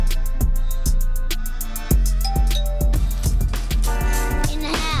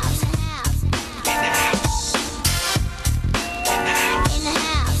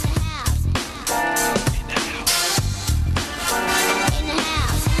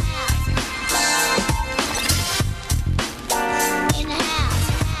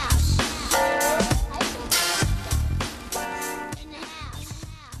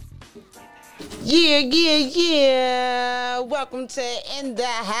Yeah. Welcome to In the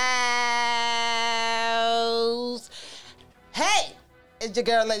House. Hey, it's your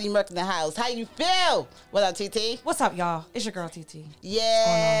girl, Lady Merc in the house. How you feel? What up, TT? What's up, y'all? It's your girl, TT.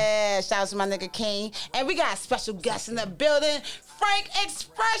 Yeah. Shout out to my nigga King. And we got a special guest in the building, Frank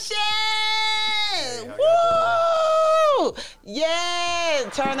Expression. Woo! Yeah.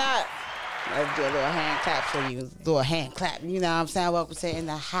 Turn up. Let's do a little hand clap for you. Do a hand clap. You know what I'm saying? Welcome to In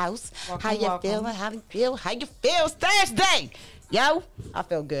the House. Welcome, How you feeling? How you feel? How you feel? Thursday. Yo, I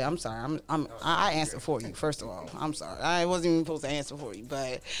feel good. I'm sorry. I answered for you. First of all, I'm sorry. I wasn't even supposed to answer for you.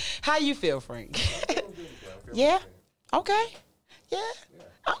 But how you feel, Frank? Yeah. Okay. Yeah.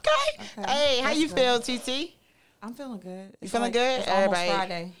 Okay. Hey, how you feel, TT? I'm feeling good. You feeling good? It's almost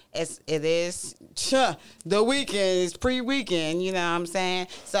Friday. It is. The weekend is pre-weekend. You know what I'm saying?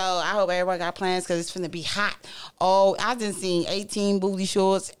 So I hope everybody got plans because it's finna be hot. Oh, I just seen 18 booty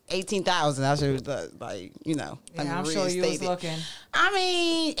shorts, 18,000. I should like, you know. Yeah, I'm sure you was looking. I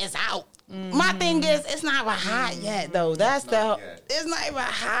mean, it's out. Mm-hmm. My thing is, it's not even hot yet, though. It's not even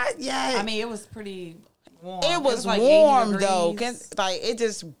hot yet. I mean, it was pretty warm. It was like warm though.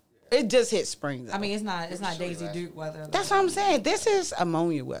 It just hit spring though. I mean, it's not Daisy Duke weather. That's what I'm saying. This is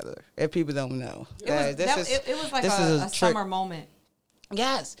ammonia weather. If people don't know, it was like a summer moment.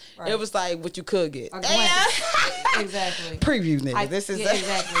 Yes, right. It was like what you could get. Exactly. Preview, nigga. Exactly.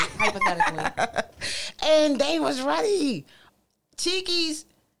 Hypothetically. And they was ready. Cheekies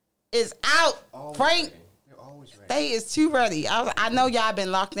is out. Always Frank. Ready. They're always ready. They is too ready. I know y'all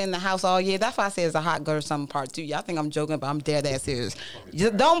been locked in the house all year. That's why I say it's a hot girl summer part 2. Y'all think I'm joking, but I'm dead ass serious.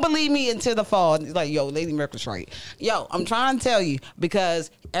 Just don't believe me until the fall. Like, yo, Lady Mercury's right. Yo, I'm trying to tell you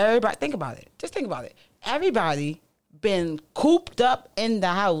because everybody, think about it. Just think about it. Everybody been cooped up in the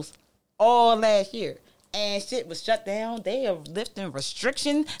house all last year. And shit was shut down. They are lifting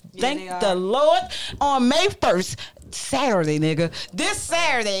restriction. Thank the Lord. On May 1st, Saturday, nigga. This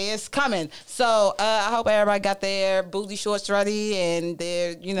Saturday is coming. So I hope everybody got their booty shorts ready and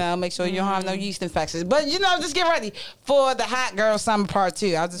their, make sure you don't have no yeast infections. But, just get ready for the Hot Girl Summer Part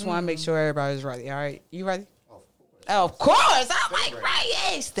 2. I just want to make sure everybody's ready. All right? You ready? Of course. I'm like, right,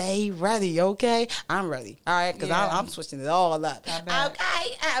 hey, stay ready, okay? I'm ready. All right? Because I'm switching it all up.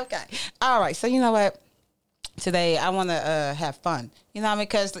 Okay. All right. So, you know what? Today, I want to have fun. You know what I mean?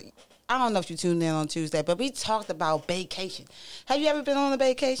 Because I don't know if you tuned in on Tuesday, but we talked about vacation. Have you ever been on a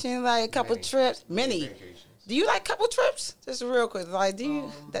vacation, like a couple trips? Many. Do you like couple trips? Just real quick. Like, do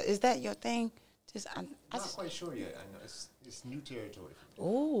you? Is that your thing? I'm not quite sure yet. I know it's new territory.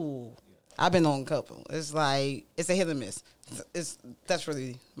 Ooh. I've been on a couple. It's like, it's a hit or miss. That's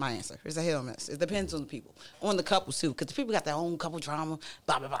really my answer. It's a hit or miss. It depends on the people. On the couples, too. Because the people got their own couple drama,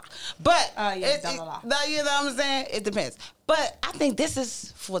 blah, blah, blah. But, you know what I'm saying? It depends. But I think this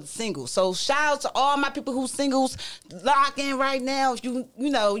is for the singles. So shout out to all my people who singles. Lock in right now. If you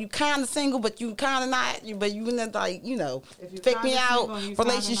kind of single, but you kind of not. But you like, fake me out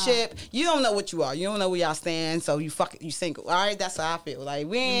relationship. You don't know what you are. You don't know where y'all stand. So you single. All right? That's how I feel. Like,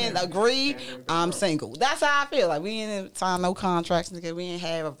 we ain't agree. I'm single. That's how I feel. Like, we ain't sign no contracts. Nigga. We ain't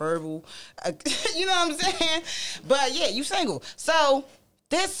have a verbal. You know what I'm saying? But yeah, you single. So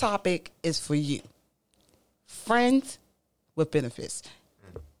this topic is for you. Friends with benefits.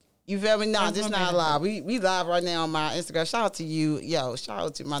 You feel me? No, this not live. We live right now on my Instagram. Shout out to you. Yo, shout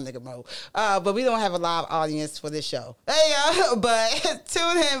out to my nigga Mo. But we don't have a live audience for this show. Hey, but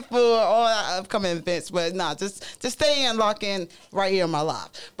tune in for all our upcoming events. But nah, just stay in, lock in right here on my live.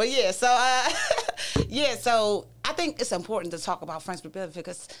 But yeah, so so I think it's important to talk about friends with benefits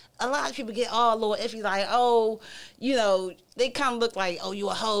because a lot of people get all a little iffy, like, they kind of look like, you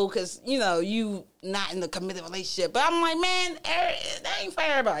a hoe because, you not in a committed relationship. But I'm like, man, that ain't for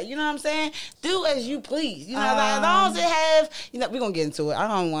everybody. You know what I'm saying? Do as you please. As long as it have, we're going to get into it. I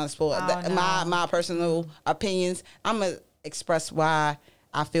don't want to spoil my personal opinions. I'm going to express why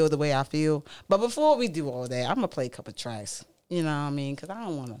I feel the way I feel. But before we do all that, I'm going to play a couple tracks. You know what I mean? Because I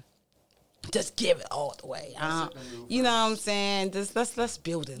don't want to just give it all the way. You know what I'm saying? Just let's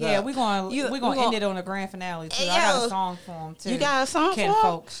build it up. Yeah, we're gonna end it on the grand finale too. I got a song for him too. You got a song Ken for him?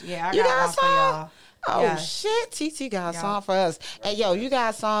 Folks. Yeah, I got one for y'all. Oh, yeah. shit. TT got a song for us. Hey, yo, you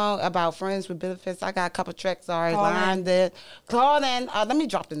got a song about friends with benefits. I got a couple tracks already lined up. Call in. Let me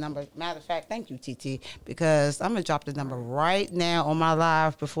drop the number. Matter of fact, thank you, TT, because I'm going to drop the number right now on my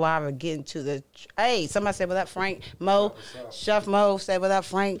live before I ever get into the... Hey, somebody said, what up, Frank? Mo, Chef Mo said, what up,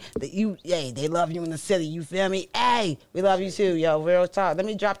 Frank? They love you in the city. You feel me? Hey, we love you too, yo. Real talk. Let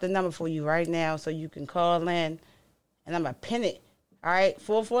me drop the number for you right now so you can call in, and I'm going to pin it. All right,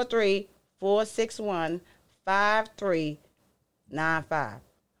 443-461-5395.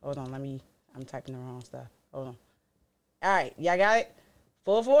 Hold on, I'm typing the wrong stuff. Hold on. All right, y'all got it?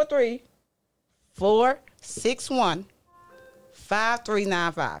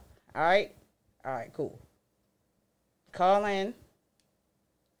 443-461-5395. All right? All right, cool. Call in.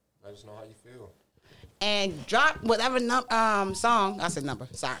 Let us know how you feel. And drop whatever song. I said number.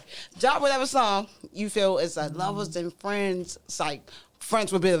 Sorry. Drop whatever song you feel is a lovers and friends. It's like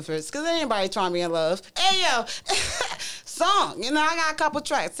friends with benefits. Because anybody trying to be in love. Hey, yo. Song. You know, I got a couple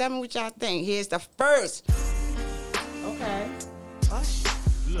tracks. Tell me what y'all think. Here's the first. Okay.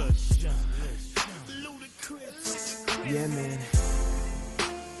 Yeah, man.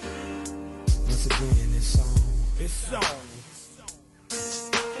 Once again, this song.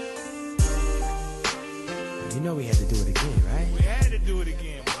 You know we had to do it again, right? We had to do it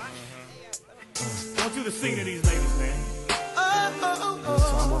again. I want you to sing to these ladies, man.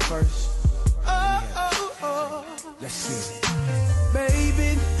 So I'm on first. Let's get it.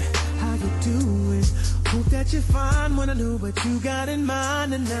 Baby, how you doing? Hope that you're fine. Wanna know what you got in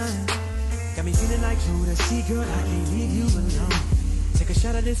mind tonight. Got me feeling like you the sea girl. I can't leave you alone. Take a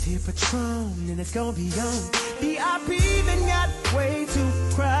shot of this here Patron, and it's gonna be on. VIP then got way too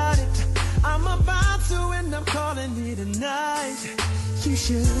crowded. I'm about to, and I'm calling it a night. You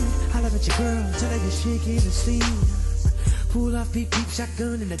should holler at your girl, tell her you're shaking the scene. Pull off beep beep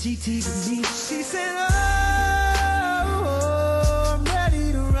shotgun in a GT with me. She said, oh, I'm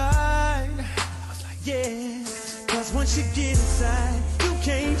ready to ride. I was like, yeah. Cause once you get inside, you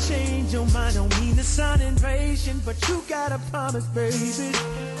can't change your mind. Don't mean to sound impatient, but you gotta promise, baby.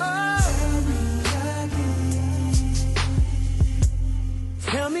 Oh,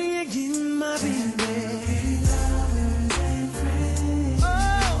 tell me again, my baby.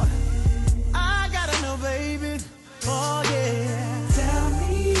 Oh, I gotta know, baby. Oh, yeah. Tell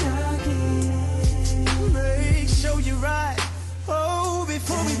me again. Make sure you're right. Oh,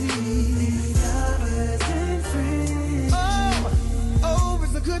 before we leave. Lovers and friends. Oh,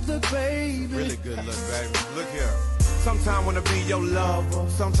 it's a good look, baby. Really good look, baby. Look here. Sometime wanna be your lover,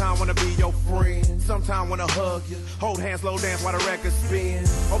 sometime wanna be your friend, sometime wanna hug you, hold hands, slow dance while the record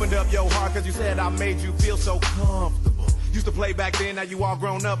spins. Opened up your heart cause you said I made you feel so comfortable. Used to play back then, now you all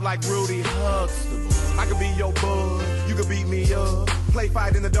grown up like Rudy Huxtable. I could be your bud, you could beat me up. Play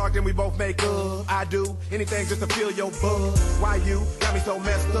fight in the dark, then we both make up. I do anything just to feel your buzz. Why you got me so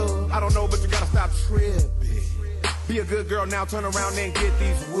messed up? I don't know, but you gotta stop tripping. Be a good girl now, turn around and get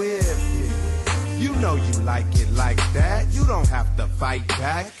these whipping. You know you like it like that. You don't have to fight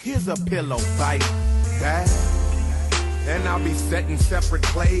back. Here's a pillow fight back. And I'll be setting separate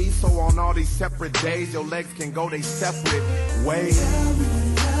plays. So on all these separate days, your legs can go they separate ways.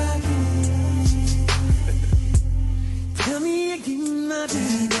 Tell me again, my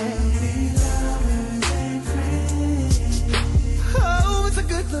baby. Oh, it's a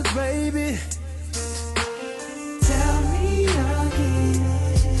good look, baby. Tell me again.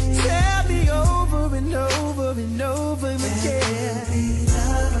 Tell me over and over and over again.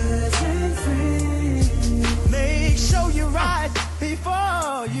 Lovers and friends. Make sure you're right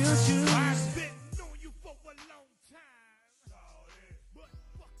before you choose. I've been knowing you for a long time.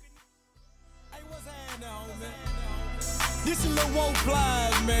 Hey, what's happening, homie? This is Lil Won't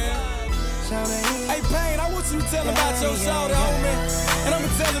Flies, man. Hey, Payne, I want you to tell him about your shoulder, homie. And I'ma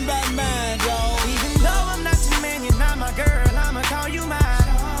tell him about mine, dawg. Even though I'm not your man, you're not my girl, I'ma call you mine.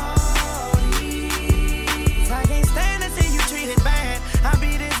 I can't stand to see you treated bad. I'll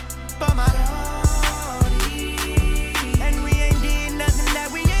be this for my shorty. And we ain't did nothing that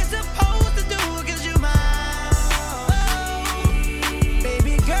we ain't supposed to do, cause you mine.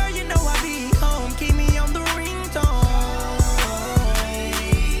 Baby girl, you know I be home. Keep me on the ringtone.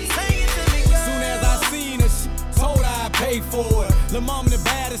 Sing it to me, girl. Soon as I seen her, she told her I'd pay for it. Lil' mama the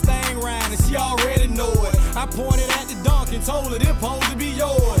baddest thing round, and she already know it. I pointed at the dunk and told her this supposed to be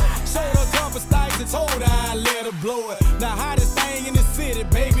yours. Showed her a couple stipes and told her I'd let her blow it. The hottest thing in the city,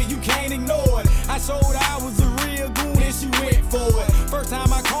 baby, you can't ignore it. I showed her I was a real goon and she went for it. First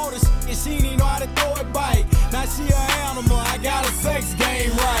time I caught her and she didn't know how to throw it bite. Now she an animal, I got a sex game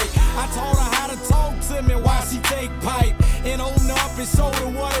right. I taught her how to talk to me while she take pipe. And open up and show her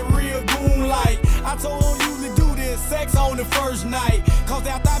what a real goon like. I told her you to do this sex on the first night. Cause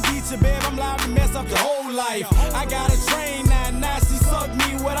after I beat you, babe, I'm liable to mess up your whole life. I got a train now she suck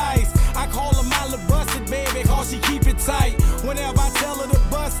me with ice. I call her my little busted baby, cause she keep it tight. Whenever I tell her to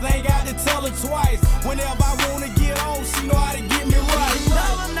bust, I ain't got to tell her twice. Whenever I wanna get on, she know how to get me right. Even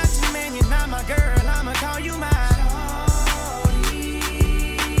though I'm not your man, you're not my girl, I'ma call you mine.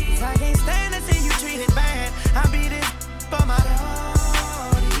 I can't stand to see you treated bad. I'll be this for my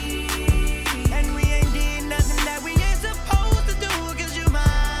shorty. And we ain't did nothing that we ain't supposed to do, cause you mine.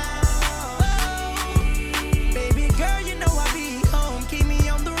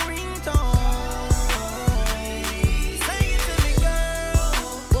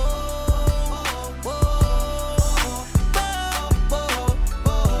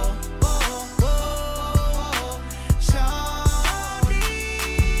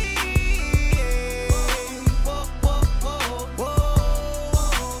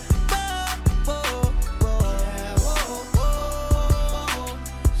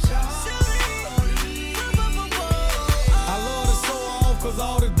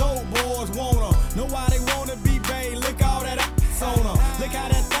 dope boys want her. Know why they wanna be babe, look all that ass on her. Look how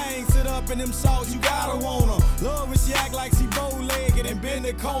that thing sit up in them shorts, you gotta want her. Love when she act like she bow-legged and bend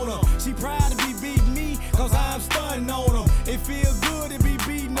the corner. She proud to be beating me, cause I'm stunning on her. It feel good to be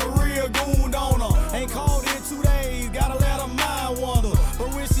beating a real goon on her. Ain't called in 2 days, gotta let her mind wander. But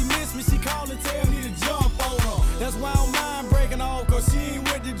when she miss me, she call and tell me to jump on her. That's why I'm mind breaking off, cause she ain't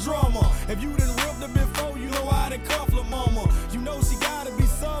with the drummer. If you done ripped her before, you know I done cuff her mama. You know she gotta be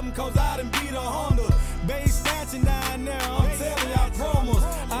something, cause I done beat her Honda. Bass snatching down there, I'm telling you, I promise.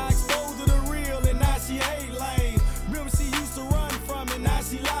 I exposed her the real and now she hate lanes. Remember she used to run from it, now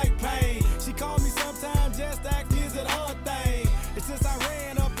she like pain. She called me sometimes just to act, is it her thing? And since I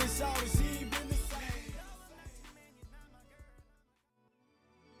ran up and shouted, she ain't been the same.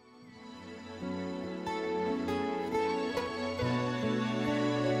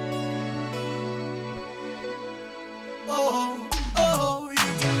 Oh, you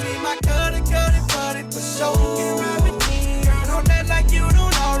can be my cutty buddy for sure. Get right with me, girl, on that like you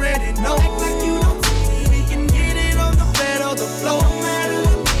don't already know. Act like you don't see, we can get it on the bed or the floor. No matter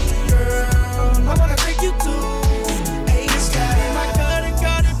what, girl, I wanna take you to A-Sky. Be my cutty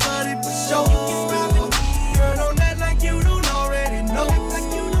buddy for sure. Get right with me, girl, on that like you don't already know. Act like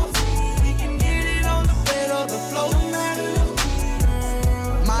you don't see, we can get it on the bed or the floor. No matter what,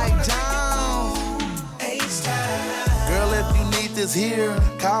 Mike Jones. Girl, if you need this here,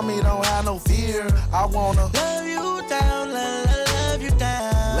 call me, don't have no fear. I wanna love you down, love you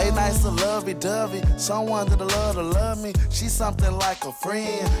down. late nights of lovey-dovey, someone that'll love to love me. She's something like a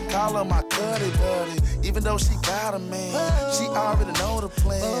friend, call her my cuddy buddy. Even though she got a man, she already know the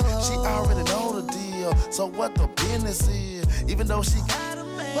plan. She already know the deal, so what the business is. Even though she got a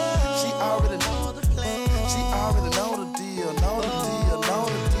man, she already know the plan. She already know the deal, know the deal, know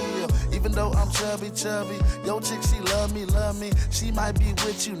the deal. Even though I'm chubby, yo chick, she love me. She might be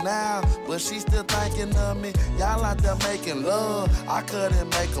with you now, but she still thinking of me. Y'all out there making love, I couldn't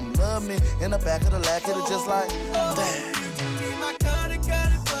make them love me. In the back of the lack, it just like, damn. Be my cutty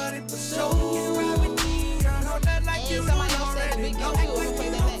buddy for sure. Get right with me, girl, know that like you don't already know.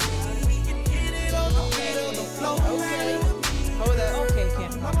 We can get it on the bed or the floor. Okay. Hold up. Okay,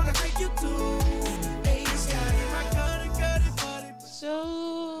 Kim. I wanna take you to A-Sky. Be my cutty buddy.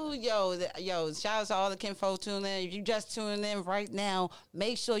 So, yo, shout out to all the kinfolk tuning in. If you just tuning in right now,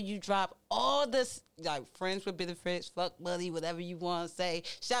 make sure you drop all this, like, friends with benefits, fuck buddy, whatever you want to say.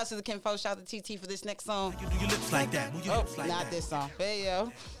 Shout out to the kinfolk, shout out to TT for this next song. Do your lips like that. Move your lips like Not that. this song. Hey,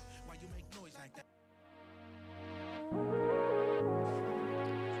 yo. Why you make noise like that?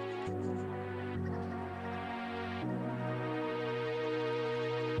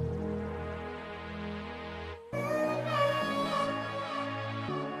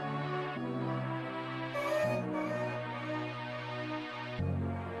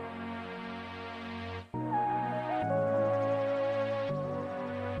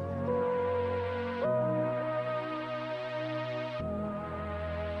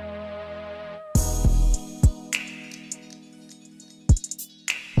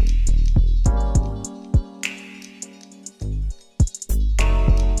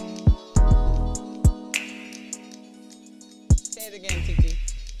 Say it again, TT.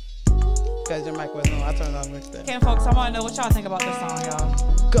 Because your mic wasn't on. I turned it on mixed up. Kim folks, I want to know what y'all think about this song,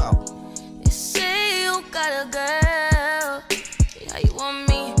 y'all. Go. You say you got a girl. How you want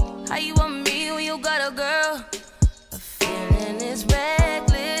me? How you want me when you got a girl? A feeling is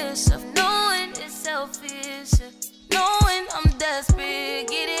reckless of knowing it's selfish. Knowing I'm desperate,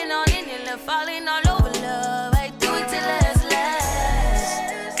 getting on in it, falling all over love. I do it till last.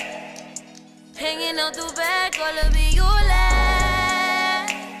 Hanging out the back, all of it, you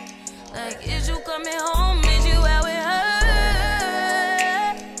last. Like, is you coming home? Is you out with her?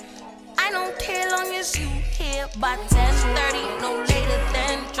 I don't care long as you here by 10:30, no later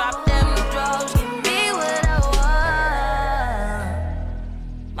than drop them drugs. Give me what I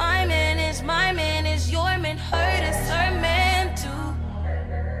want. My man is your man. Her is her man too.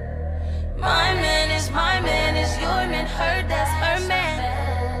 My man is your man. Her, that's her man.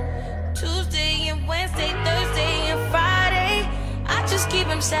 Tuesday and Wednesday, Thursday and Friday, I just keep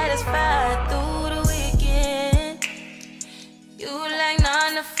him satisfied through the weekend. You like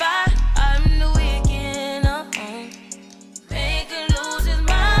 9 to 5, I'm the weekend. Make him lose his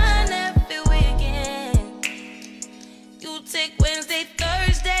mind every weekend. You take Wednesday,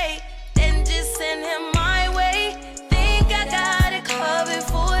 Thursday, then just send him my way. Think I got it covered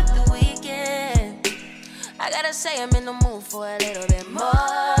for the weekend. I gotta say I'm in the mood for a little bit more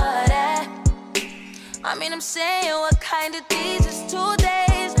of that. I mean, I'm saying, what kind of these is 2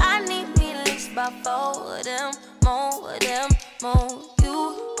 days? I need me at least about 4 of them, more of them, more.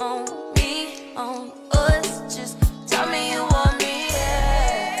 You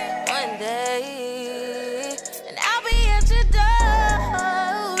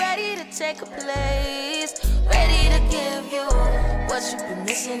what you been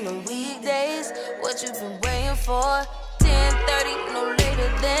missing the weekdays? What you been waiting for? 10:30, no later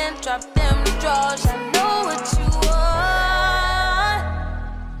than drop them the drawers. I know what you want.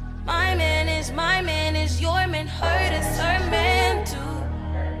 My man is your man. Hurt is her man too.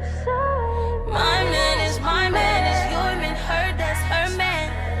 My man is your man. Hurt, that's her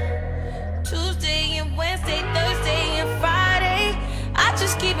man. Tuesday and Wednesday, Thursday and Friday, I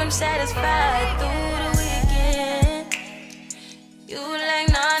just keep him satisfied through the weekend. You like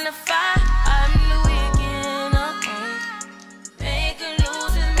 9 to 5, I'm the weekend. Make him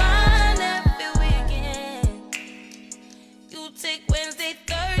lose his mind every weekend. You take Wednesday,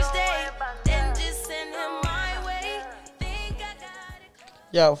 Thursday, then just send him my way. Think I got it.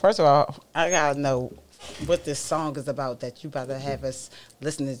 Yo, first of all, I gotta know what this song is about that you about to have us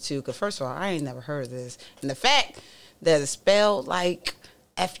listening to. Because first of all, I ain't never heard of this. And the fact that it's spelled like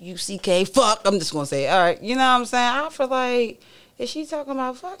F-U-C-K, fuck, I'm just going to say, all right, you know what I'm saying? I feel like, is she talking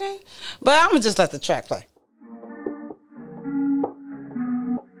about fucking? But I'm going to just let the track play.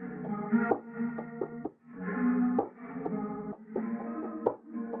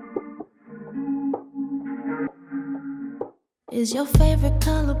 Is your favorite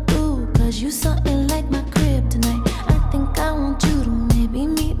color blue? Cause you something like my crib tonight. I think I want you to maybe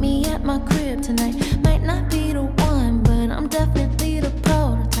meet me at my crib tonight. Might not be the one, but I'm definitely the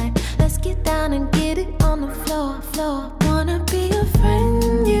prototype. Let's get down and get it on the floor. Wanna be a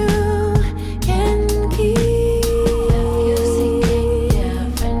friend you can keep.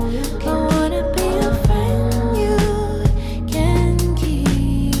 I wanna be a friend you can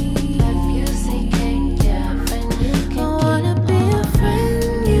keep. I wanna be a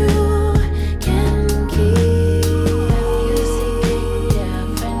friend you can keep.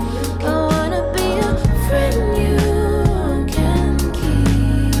 I wanna be a friend you can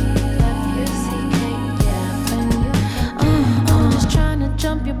keep. I'm just trying to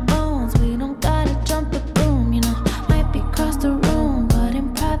jump your bones. We don't gotta jump the broom, you know. Might be across the room, but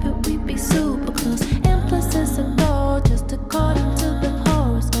in private we be super close. And plus it's a goal, just according to the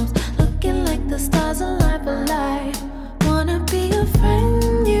horoscopes. Looking like the stars alive. Wanna be a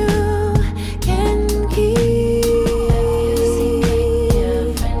friend you can keep.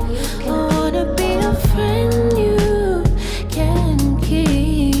 I wanna be a friend you can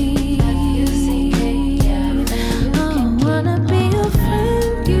keep. I wanna be a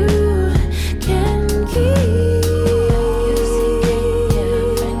friend you can keep.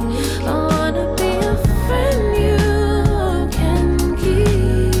 I wanna be a friend you can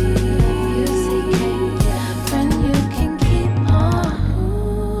keep. Friend you can keep.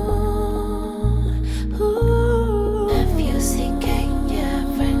 F-U-C-K, yeah,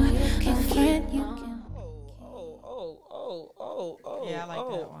 friend you can keep. Yeah, I like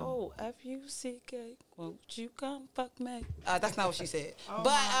that one. F-U-C-K, won't you come fuck me? That's not what she said. Oh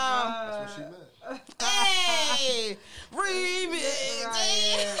But, That's what she meant. hey,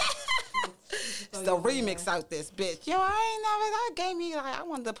 remix. It's the remix out this bitch. Yo, that gave me, like, I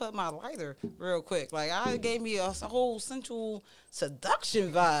wanted to put my lighter real quick. Like, I gave me a whole sensual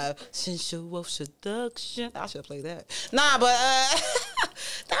seduction vibe. Sensual seduction. I should play that. Nah, but,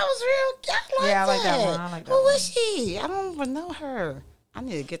 that was real. Yeah, I like that one. I like that Who one. is she? I don't even know her. I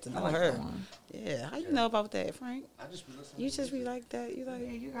need to get to know like her. that one. Yeah, how you know about that, Frank? I just be listening. You just be like that. You like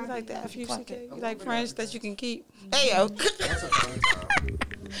you gotta like be- that F-U-C-K. fuck You like friends that you can keep. Mm-hmm. Hey yo. Once upon a time.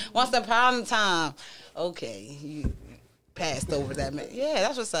 Once upon a time. Okay, you passed over that. Yeah,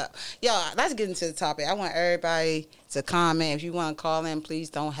 that's what's up. Yo, let's get into the topic. I want everybody to comment. If you want to call in, please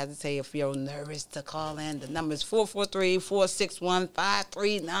don't hesitate. If you're nervous to call in, the number is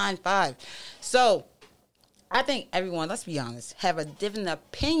 443-461-5395. So, I think everyone, let's be honest, have a different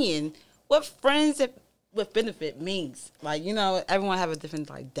opinion what friends with benefit means. Like, you know, everyone have a different,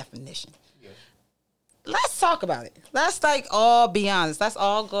 like, definition. Let's talk about it. Let's, like, all be honest. Let's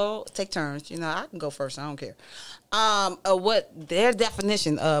all go take turns. You know, I can go first. I don't care. Of what their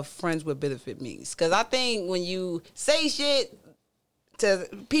definition of friends with benefit means. Because I think when you say shit to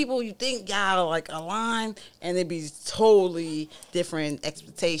people you think y'all, like, align, and it be totally different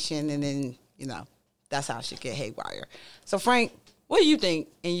expectation, and then, you know, that's how shit get haywire. So, Frank, what do you think?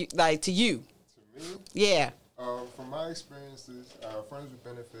 And you, like, to you? To me? Yeah. From my experiences, friends with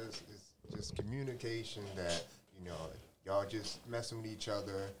benefits is just communication that, you know, y'all just messing with each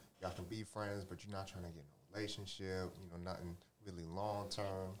other. Y'all can be friends, but you're not trying to get in a relationship, you know, nothing really long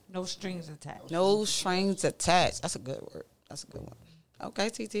term. No strings attached. No strings attached. That's a good word. That's a good one. Okay,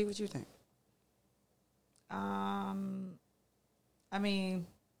 TT, what you think? I mean,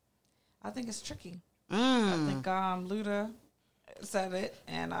 I think it's tricky. I Mm. think Luda said it,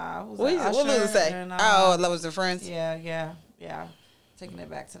 and who's What that? did Luda say? And, Oh, Lovers and Friends? Yeah. taking it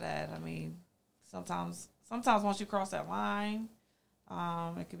back to that. I mean, sometimes once you cross that line,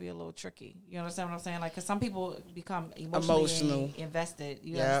 it could be a little tricky. You understand what I'm saying? Like, because some people become emotionally invested.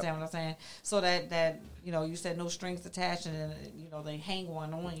 You understand what I'm saying? So that you said no strings attached, and then, they hang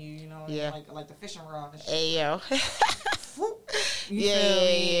one on you. Like the fishing rod. And shit. Hey yo. Yeah.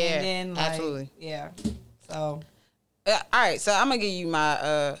 And then, absolutely. Yeah. So. All right. So I'm gonna give you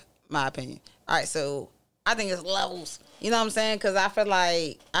my opinion. All right. So I think it's levels. You know what I'm saying? Because I feel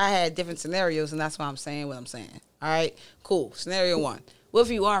like I had different scenarios, and that's why I'm saying what I'm saying. All right, cool. Scenario 1. What if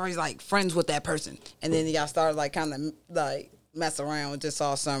you already like friends with that person, and then y'all started like kind of like mess around and just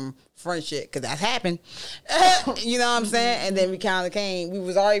saw some friendship, because that's happened. You know what I'm saying? And then we kind of we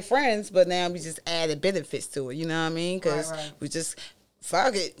was already friends, but now we just added benefits to it. You know what I mean? Because we just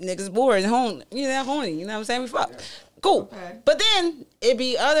fuck it, niggas bored and horny. You know what I'm saying? We fuck. Cool. Okay. But then it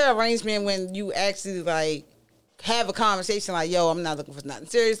be other arrangement when you actually like have a conversation like, yo, I'm not looking for nothing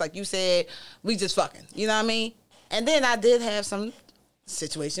serious. Like you said, we just fucking. You know what I mean? And then I did have some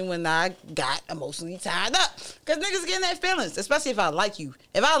situation when I got emotionally tied up. Because niggas getting their feelings, especially if I like you.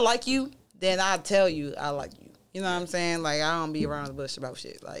 If I like you, then I'll tell you I like you. You know what I'm saying? Like, I don't be around the bush about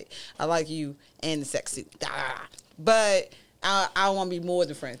shit. Like, I like you and the sex suit. But I want to be more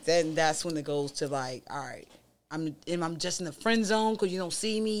than friends. Then that's when it goes to like, all right, I'm just in the friend zone because you don't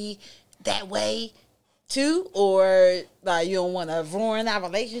see me that way too, or like you don't want to ruin our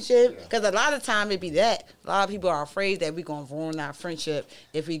relationship, because a lot of time it be that a lot of people are afraid that we're gonna ruin our friendship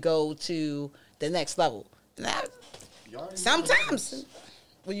if we go to the next level. Sometimes,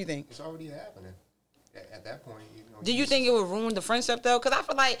 what do you think? It's already happening. At that point, do you think it would ruin the friendship though? Because I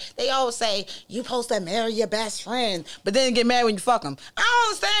feel like they always say you supposed to marry your best friend, but then get married when you fuck them. I don't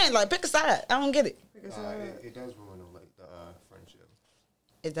understand. Like, pick a side. I don't get it. It does ruin the friendship.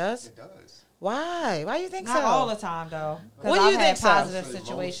 It does. It does. Why? Why do you think so? Not all the time, though. What do you think? Positive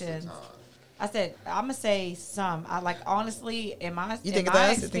situations. I said I'm gonna say some. I like honestly in my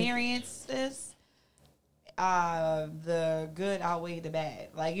experiences, the good outweigh the bad.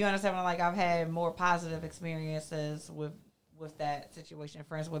 Like, you understand? Like, I've had more positive experiences with that situation,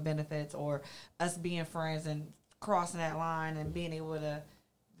 friends with benefits, or us being friends and crossing that line and being able to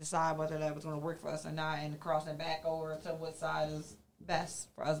decide whether that was going to work for us or not, and crossing back over to what side is best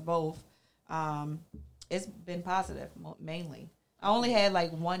for us both. It's been positive mainly. I only had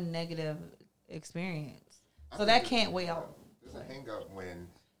like one negative experience, so that can't weigh out. There's a hang up when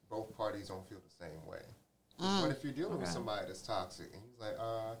both parties don't feel the same way. But if you're dealing with somebody that's toxic and he's like,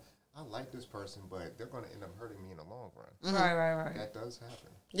 I like this person, but they're going to end up hurting me in the long run. Right. That does happen.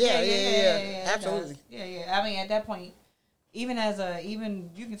 Yeah. Absolutely. Yeah. I mean, at that point, even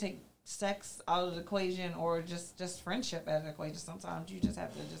you can take sex out of the equation, or just friendship out of the equation. Sometimes you just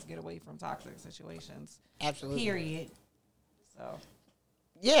have to just get away from toxic situations. Absolutely. Period. So.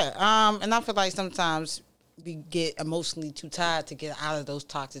 Yeah. And I feel like sometimes we get emotionally too tired to get out of those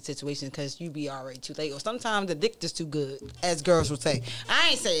toxic situations because you be already too late. Or sometimes the dick is too good, as girls would say. I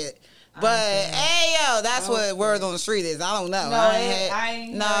ain't say it. But hey, yo, that's what word on the street is. I don't know.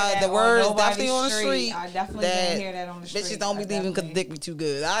 The word is definitely on the street. I definitely didn't hear that on the street. Bitches don't be leaving because the dick be too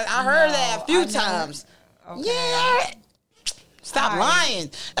good. I heard that a few times. Okay. Yeah. Stop lying.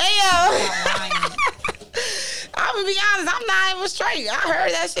 Hey, yo. Stop lying. I'm gonna be honest, I'm not even straight. I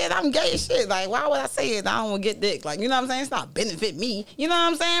heard that shit. I'm gay as shit. Like, why would I say it? I don't want to get dick. Like, you know what I'm saying? It's not benefit me. You know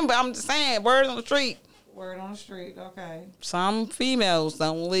what I'm saying? But I'm just saying, word on the street. Word on the street, okay. Some females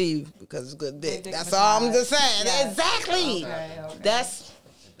don't leave because it's good dick. That's all I'm just saying. Yeah. Exactly. Okay. That's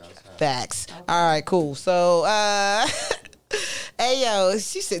facts. Okay. All right, cool. So, hey, yo,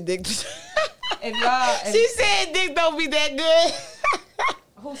 she said dick. She said dick don't be that good.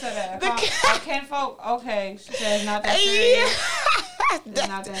 Who said that? Ken folk? Okay. She said it's not that serious. It's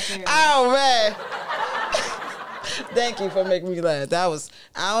not that serious. Oh, man. Thank you for making me laugh. That was,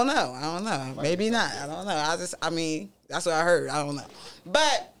 I don't know. Maybe not. I don't know. That's what I heard. I don't know.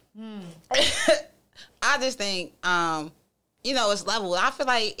 But I just think, it's level. I feel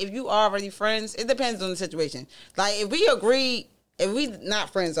like if you already friends, it depends on the situation. Like, if we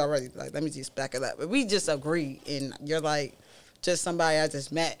not friends already, like, let me just back it up. If we just agree and you're like, just somebody I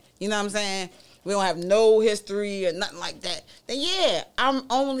just met, you know what I'm saying? We don't have no history or nothing like that. Then yeah, I'm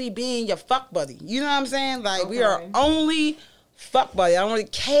only being your fuck buddy. You know what I'm saying? Like, we are only fuck buddy. I don't really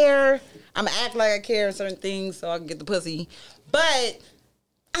care. I'm gonna act like I care in certain things so I can get the pussy. But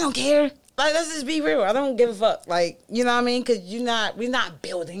I don't care. Like, let's just be real. I don't give a fuck. Like, you know what I mean? Because we're not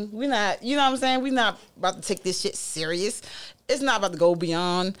building. We're not, you know what I'm saying? We're not about to take this shit serious. It's not about to go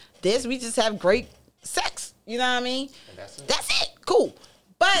beyond this. We just have great sex. You know what I mean? That's it. Cool.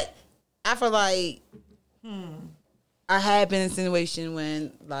 But I feel like I had been in a situation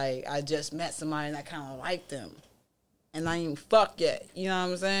when, like, I just met somebody and I kind of liked them. And I ain't even fuck yet. You know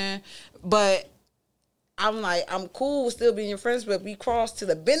what I'm saying? But I'm like, I'm cool with still being your friends, but if we cross to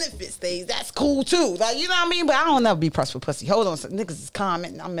the benefit stage, that's cool too. Like, you know what I mean? But I don't never be pressed for pussy. Hold on. Some niggas is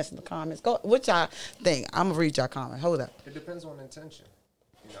commenting. I'm messing the comments. Go. What y'all think? I'm going to read y'all comment. Hold up. It depends on intention,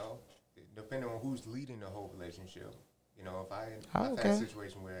 you know? Depending on who's leading the whole relationship. You know, if I've had a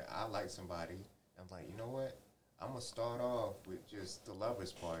situation where I like somebody, I'm like, you know what? I'm going to start off with just the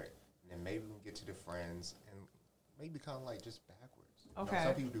lovers part, and then maybe we can get to the friends, and maybe kind of like just backwards. Okay. You know,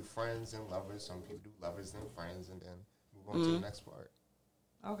 some people do friends and lovers, some people do lovers and friends, and then move on to the next part.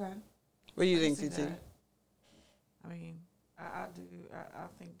 Okay. What do you think, see TT? that. I mean, I do. I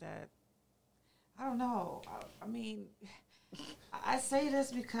think that, I don't know. I mean, I say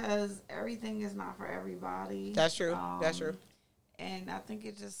this because everything is not for everybody. That's true. That's true. And I think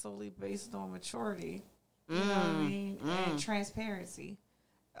it's just solely based on maturity. You know what I mean? And transparency.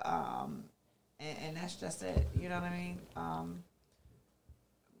 And that's just it. You know what I mean?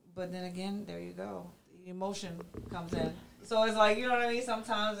 But then again, there you go. The emotion comes in. So it's like, you know what I mean?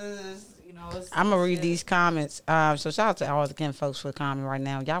 Sometimes it's, you know, I'm going to read these comments. So shout out to all again folks for commenting right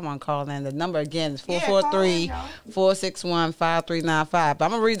now. Y'all want to call in. The number again is 443-461-5395. But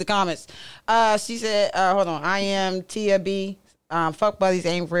I'm going to read the comments. She said, hold on. I am Tia B. Fuck buddies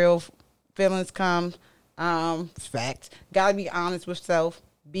ain't real. Feelings come. Facts. Gotta be honest with self.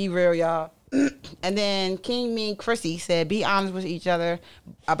 Be real, y'all. And then King Me Chrissy said, be honest with each other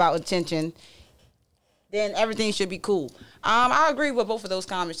about attention. Then everything should be cool. I agree with both of those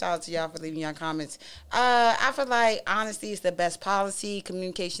comments. Shout out to y'all for leaving your comments. I feel like honesty is the best policy.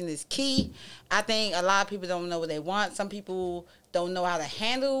 Communication is key. I think a lot of people don't know what they want. Some people don't know how to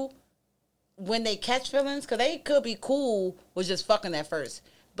handle when they catch feelings, because they could be cool with just fucking at first.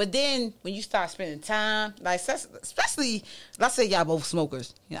 But then when you start spending time, like especially, let's say y'all both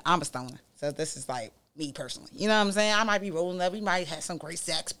smokers. You know, I'm a stoner, so this is like me personally. You know what I'm saying? I might be rolling up. We might have some great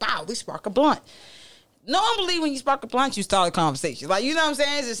sex. Pow, we spark a blunt. Normally, when you spark a blunt, you start a conversation. Like, you know what I'm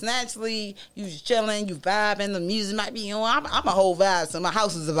saying? It's just naturally, you just chilling, you vibing, the music might be on. I'm a whole vibe, so my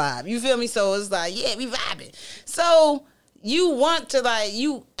house is a vibe. You feel me? So it's like, yeah, we vibing. So you want to, like,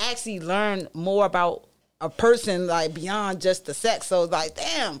 you actually learn more about a person, like, beyond just the sex. So it's like,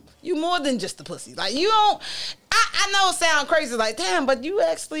 damn, you more than just the pussy. Like, you don't, I know it sounds crazy, like, damn, but you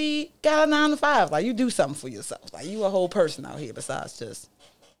actually got a 9 to 5. Like, you do something for yourself. Like, you a whole person out here besides just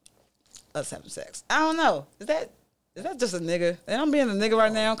us having sex. I don't know. Is that just a nigga? And I'm being a nigga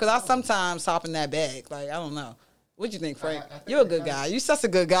right now because I sometimes hop in that bag. Like, I don't know. What you think, Frank? I think You're a good guy. You such a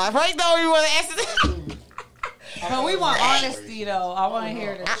good guy. Frank, though, you want to answer that? But we want honesty, though. I want to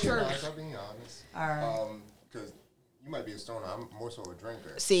hear the truth. I'm being honest. All right. Because you might be a stoner. I'm more so a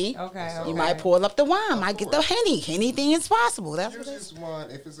drinker. See? Okay. You might pour up the wine. Might get the Henny. Anything is possible. That's You what it is. just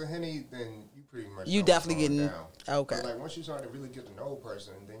want, if it's a Henny, then you pretty much You know definitely what's going getting- down. okay. But like once you start to really get to know a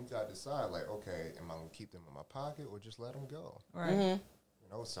person, then you got to decide like, okay, am I going to keep them in my pocket or just let them go? Right. Mm-hmm. You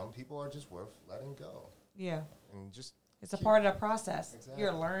know, some people are just worth letting go. Yeah. And just It's a part of the process. Exactly.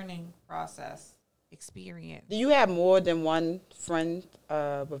 Your learning process, experience. Do you have more than one friend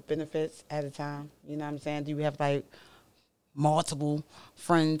with benefits at a time? You know what I'm saying? Do you have like multiple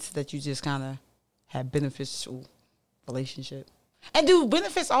friends that you just kind of have beneficial relationship? And do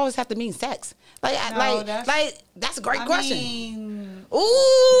benefits always have to mean sex? Like, No, that's a great question. Mean,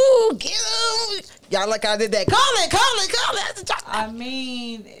 Ooh, get 'em. Y'all like I did that. Call it. That's a job. I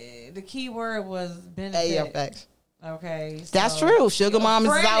mean, the key word was benefit. Hey, yeah, facts. Okay, That's so true. Sugar a mom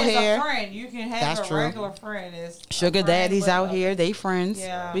is friend out is here. A friend. You can have That's a true. regular friend. Is a Sugar friend, daddies but out here, they friends.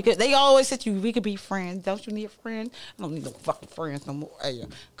 Yeah. They always said we could be friends. Don't you need a friend? I don't need no fucking friends no more. Hey,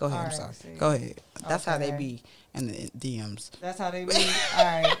 go ahead. All I'm right, sorry. see. Go ahead. That's how they Okay. be in the DMs. That's how they be. All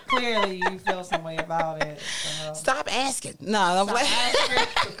right. Clearly, you feel some way about it. So. Stop asking. No, I'm like,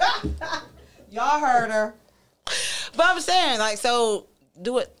 Y'all heard her. but I'm saying like, so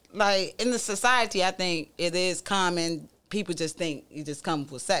do it like in the society. I think it is common. People just think you just come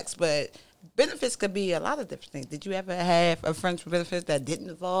for sex, but benefits could be a lot of different things. Did you ever have a friends with benefits that didn't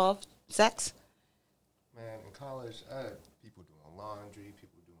involve sex? Man, in college, I had people doing laundry,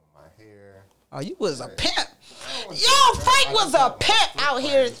 people doing my hair. Oh, you was a Right. pimp. I don't Yo, want to Frank say was that. I a just pimp have my out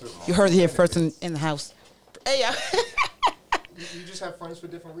here. friends with my You heard it here first benefits. in the house. Hey, yo. You just have friends for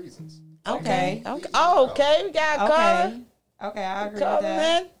different reasons. Okay. Okay. Oh, okay. We got a caller. Okay. Okay, I agree with Calling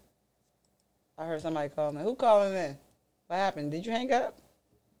that. in. I heard somebody calling in. Who calling in? What happened? Did you hang up?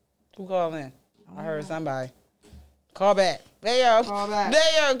 Who called in? I heard somebody. Call back. There yo. Call back.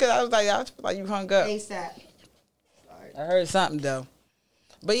 There yo. Because I was like you hung up. ASAP. I heard something though.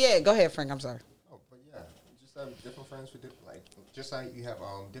 But yeah, go ahead, Frank. I'm sorry. Oh, but yeah, you just have different friends for different, like just like you have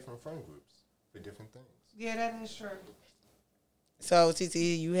different friend groups for different things. Yeah, that is true. So, TT,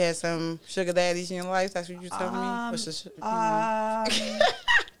 you had some sugar daddies in your life? That's what you're telling me? What's the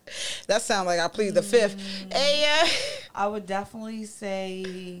that sounds like I plead the fifth. Hey, I would definitely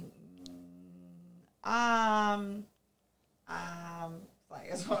say, like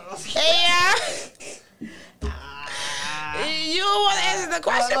it's one of those. hey, you don't want to answer the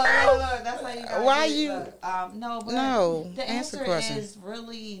question, bro? Look, that's how you gotta Why do it. you? Look, no, but No, the answer the answer question. is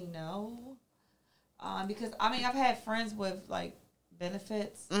really no. Because I mean, I've had friends with like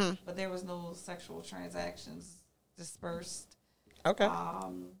benefits, but there was no sexual transactions dispersed. Okay.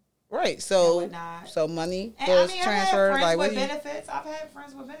 Right. and So, whatnot. so money And was I mean, transferred. I've had friends Like, what with do you? benefits. I've had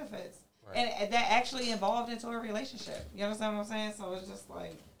friends with benefits, Right. and that actually involved into a relationship. You understand what I'm saying? So it's just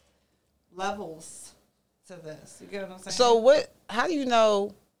like levels to this. You get what I'm saying? So, what? How do you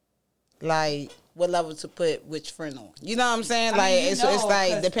know? Like, what level to put which friend on? You know what I'm saying? I Like, mean, you it's know,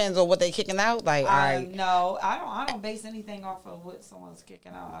 like 'cause depends on what they kicking out. Like, all right. No, I don't base anything off of what someone's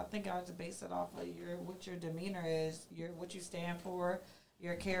kicking out. I think I have to base it off of what your demeanor is, what you stand for,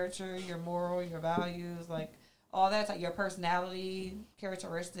 your character, your moral, your values, like all that, like your personality,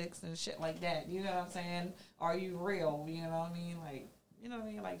 characteristics, and shit like that. You know what I'm saying? Are you real? You know what I mean? Like, you know what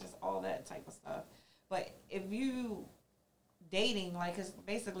I mean? Like just all that type of stuff. But if you dating, like, cause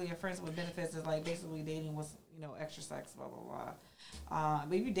basically your friends with benefits is like basically dating with, extra sex, blah, blah, blah.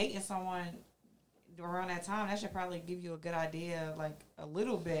 But if you're dating someone around that time, that should probably give you a good idea, like a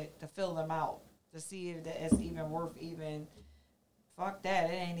little bit to fill them out, to see if that it's even worth even, fuck that,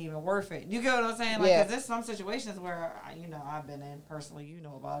 it ain't even worth it. You get what I'm saying? Like, Yeah. cause there's some situations where, I've been in personally, you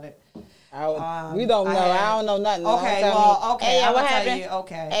know about it. We don't know. I don't know nothing. Okay, Don't tell well, me. okay, Hey, I'm what gonna tell happened? you,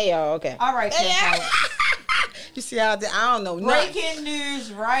 okay. Hey, yo, okay. All right, Hey, then, folks. You see how I don't know nothing. Breaking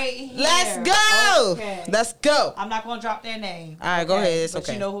news right here. Let's go. Okay. Let's go. I'm not gonna drop their name. All right, go ahead. It's but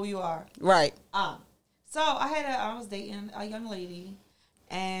okay. you know who you are. Right. So I was dating a young lady,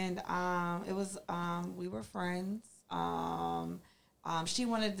 and it was we were friends. She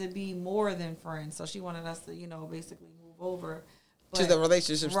wanted to be more than friends, so she wanted us to basically move over To the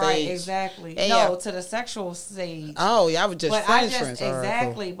relationship right, stage. exactly. Hey, no, yeah. to the sexual stage. Oh, y'all were just But friends. I just All right, cool.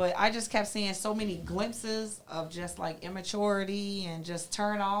 exactly, but I just kept seeing so many glimpses of just like immaturity and just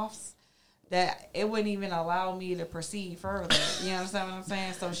turn offs that it wouldn't even allow me to proceed further. You understand what I'm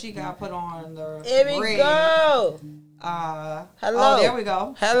saying? So she got put on the Here we rig. go. Hello. Hello. Oh, there we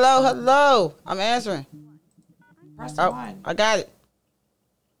go. Hello. I'm answering. Press the one. I got it.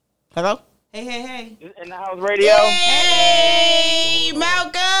 Hello? Hey. In the house radio? Hey,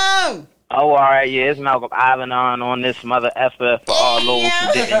 Malcolm. Oh, all right, yeah, it's Malcolm Ivan on this mother effer for all those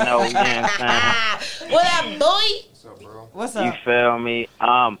who didn't know, you know what I'm saying? What up, boy? What's up, bro? What's You up? feel me?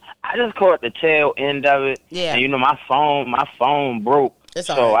 I just caught the tail end of it. Yeah. And my phone broke. It's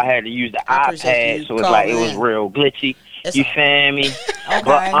so all right. I had to use the I appreciate you iPad, so it's like it calling was in. real glitchy. It's You all feel me? Okay.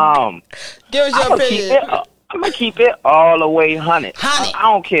 But Give us your opinion. I'm gonna keep it all the way 100. Honey. I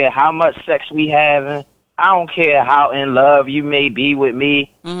don't care how much sex we having. I don't care how in love you may be with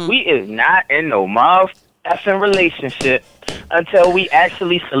me. Mm-hmm. We is not in no effing relationship until we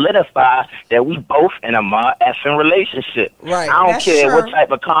actually solidify that we both in a effing relationship. Right. I don't That's care true. what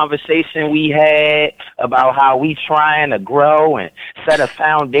type of conversation we had about how we trying to grow and set a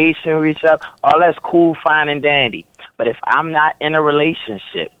foundation, reach up. All that's cool, fine, and dandy. But if I'm not in a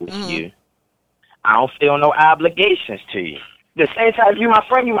relationship with you, I don't feel no obligations to you. The same time you my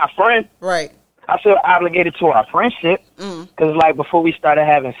friend, you my friend. Right. I feel obligated to our friendship because, like, before we started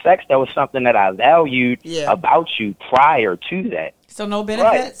having sex, that was something that I valued about you prior to that. So no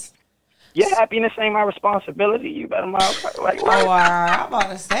benefits? Your happiness ain't my responsibility. You better like. Oh, I'm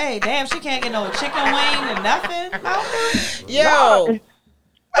about to say, damn, she can't get no chicken wing or nothing. Malcolm? Yo.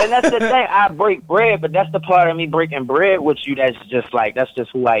 And that's the thing. I break bread, but that's the part of me breaking bread with you that's just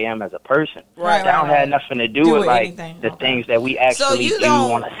who I am as a person. Right, That don't right. have nothing to do Do with with like anything. the Okay. things that we actually you do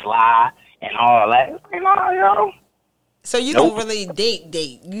don't- on the sly and all that. Yo. So you Nope. don't really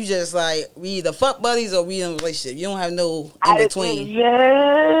date. You just like, we either fuck buddies or we in a relationship. You don't have no in between.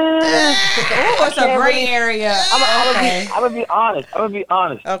 Yeah. Oh, it's a gray area. I'm gonna be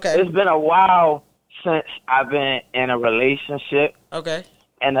honest. Okay. It's been a while since I've been in a relationship. Okay.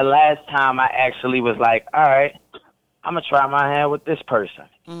 And the last time I actually was like, all right, I'm going to try my hand with this person.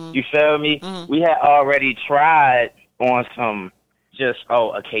 You feel me? We had already tried on some just,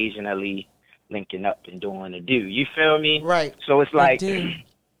 occasionally linking up and doing a do. You feel me? Right. So it's like,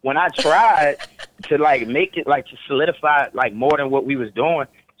 when I tried to, like, make it, like, to solidify, like, more than what we was doing,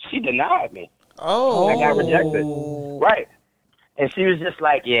 she denied me. Oh. I got rejected. Right. And she was just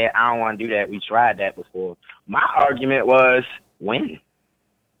like, yeah, I don't want to do that. We tried that before. my argument was when?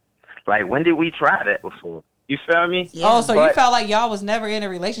 Like, when did we try that before? You feel me? Yeah. Oh, so you felt like y'all was never in a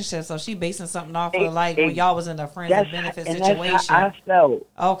relationship, so she basing something off of like when y'all was in a friends and benefits situation. That's how I felt.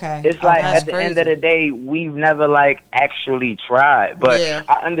 Okay. It's like at the end of the day, we've never like actually tried. But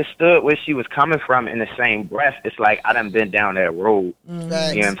I understood where she was coming from in the same breath. It's like I done been down that road. You know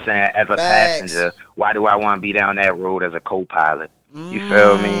what I'm saying? As a passenger, why do I want to be down that road as a co-pilot? You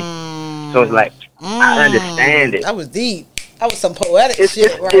feel me? So it's like I understand it. That was deep. That was some poetic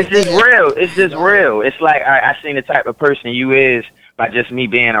shit. It's just real. It's just real. It's like I seen the type of person you is by just me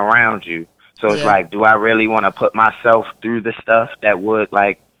being around you. So it's like, do I really want to put myself through the stuff that would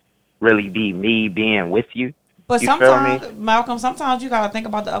like really be me being with you? But you sometimes, Malcolm, sometimes you gotta think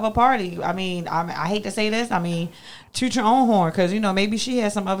about the other party. I mean, I hate to say this. I mean, toot your own horn, because maybe she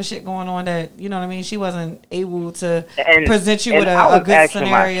had some other shit going on that what I mean. She wasn't able to present you with a good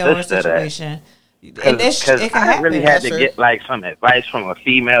scenario or situation. Because I really had to get like some advice from a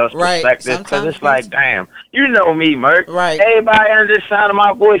female's perspective. Because it's like, damn, you know me, Merc. Right. Everybody under the sound of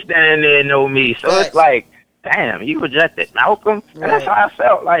my voice down there know me. So it's like, damn, you rejected Malcolm. And that's how I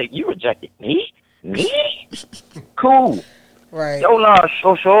felt. Like, you rejected me? Me? Cool. Right. Your loss,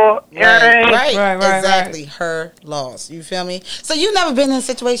 so short. Right. Exactly. Her loss. You feel me? So you never been in a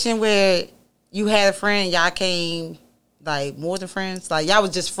situation where you had a friend, y'all came like more than friends? Like y'all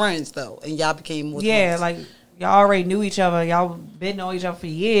was just friends though, and y'all became more than friends. Like y'all already knew each other. Y'all been knowing each other for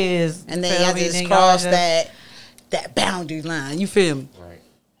years. And then y'all just crossed that boundary line. You feel me? Right.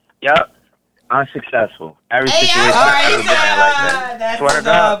 Yep. Unsuccessful. Every situation I ever been like that. Swear to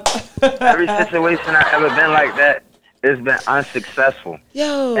God. Every situation I ever been like that, it's been unsuccessful.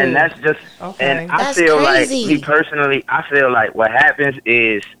 Yo. And that's just and I feel crazy. Like me personally, I feel like what happens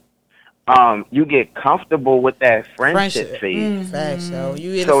is you get comfortable with that friendship phase. Facts, so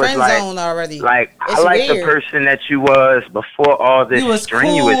you in the friend zone already. Like I like the person that you was before all this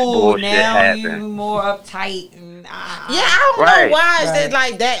strenuous bullshit happened. You more uptight. And, I don't know why is it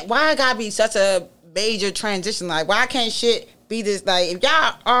like that. Why it gotta be such a major transition? Like why can't shit be this? Like if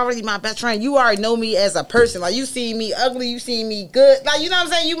y'all already my best friend, you already know me as a person. Like you see me ugly, you see me good. Like you know what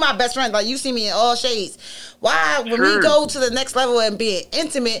I'm saying? You my best friend. Like you see me in all shades. Why, when we go to the next level and being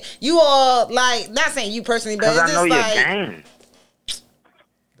intimate, you all, like, not saying you personally, but it's just I know like... your game.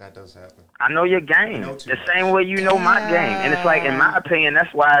 That does happen. I know your game. The same way you know my game. And it's like, in my opinion,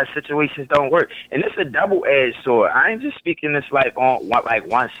 that's why situations don't work. And it's a double-edged sword. I ain't just speaking this, like, on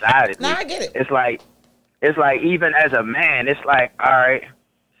one-sided. No, I get it. It's like, even as a man, it's like, all right,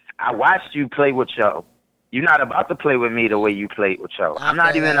 I watched you play with y'all. You're not about to play with me the way you played with y'all. I'm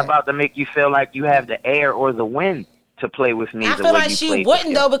not even about to make you feel like you have the air or the wind to play with me the way you played with I feel like she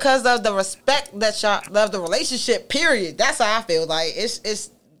wouldn't, though, because of the respect that y'all love the relationship, period. That's how I feel. Like,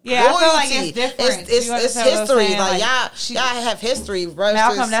 it's yeah, loyalty. I feel like it's different. It's history. Like, y'all have history.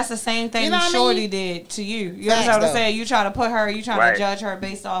 Malcolm, that's the same thing Shorty did to you. You understand what I'm saying? You try to put her, you try to judge her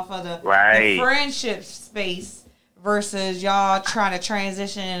based off of the friendship space versus y'all trying to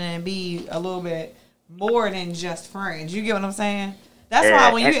transition and be a little bit more than just friends. You get what I'm saying? That's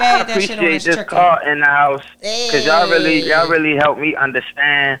why when you add that shit on this call in the house, because y'all really helped me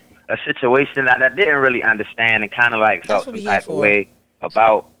understand a situation that I didn't really understand and kind of like felt some type of way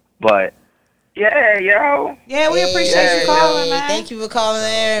about. But yeah, yo. Yeah, we appreciate you calling, man. Thank you for calling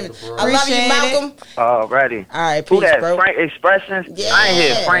in. I love you, Malcolm. Alrighty. All right, peace, bro. Frank Expressions? Yeah. I ain't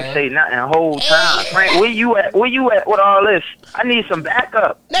hear Frank say nothing the whole time. Frank, where you at with all this? I need some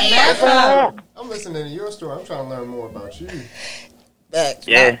backup. I'm listening to your story. I'm trying to learn more about you.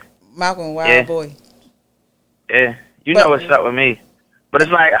 Yeah. Malcolm, wild boy. Yeah. You know what's up with me. But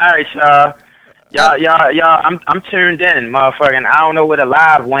it's like, all right, y'all, I'm tuned in, motherfucking. I don't know where the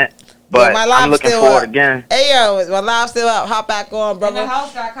live went. But I'm looking forward again. Hey, yo, my live still up. Hop back on, brother. And the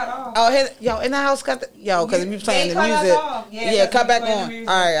house got cut off. Oh, in the house cut because we playing the music. Yeah, cut back on. All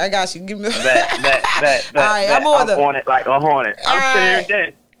right, I got you. Give me bet. All right, I'm on it like a hornet. I'm tuned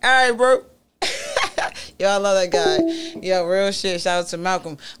in. All right, bro. Yo, I love that guy. Yo, real shit. Shout out to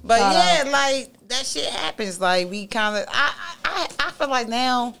Malcolm. But yeah, like that shit happens. Like we kind of, I feel like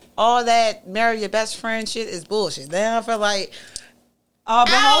now all that marry your best friend shit is bullshit. Now I feel like. But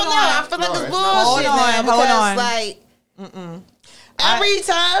hold on. I feel like it's bullshit now because like every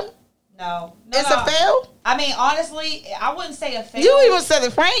time it's a fail. I mean, honestly, I wouldn't say a fail. You even said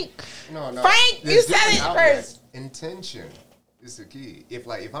it, Frank. No. Frank, you said it first. Intention is the key. If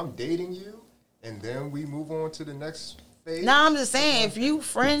I'm dating you and then we move on to the next phase. No, I'm just saying if you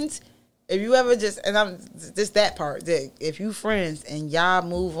friends, if you ever and I'm just that part. That if you friends and y'all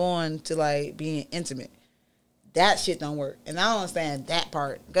move on to like being intimate. that shit don't work. And I don't understand that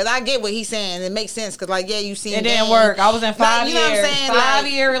part. Because I get what he's saying. It makes sense. Because, like, yeah, you seen it didn't work. I was in 5 you years. know what I'm saying?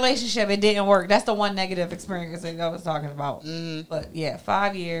 5-year relationship. It didn't work. That's the one negative experience that I was talking about. Mm-hmm. But, yeah,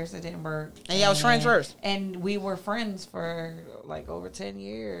 5 years. It didn't work. And y'all was friends first? And we were friends for, like, over 10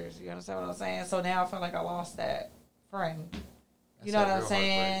 years. You understand what I'm saying? So now I feel like I lost that friend. You know what I'm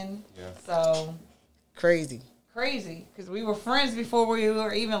saying? Yeah. So. Crazy. Because we were friends before we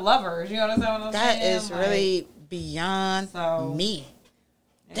were even lovers. You understand what I'm saying? That is really beyond me.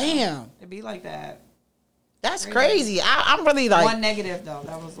 Yeah, damn. It'd be like that. That's crazy. I'm really like. One negative, though.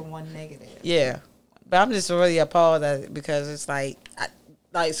 That was the one negative. Yeah. But I'm just really appalled at it because it's like,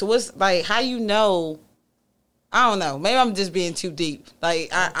 so what's, like, how you know? I don't know. Maybe I'm just being too deep. Like,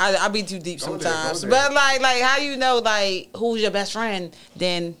 I be too deep sometimes. But, like, how you know, like, who's your best friend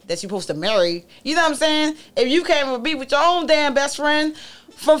then that you're supposed to marry? You know what I'm saying? If you came to be with your own damn best friend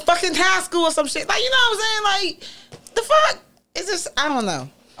from fucking high school or some shit. Like, you know what I'm saying? Like, the fuck? It's just, I don't know.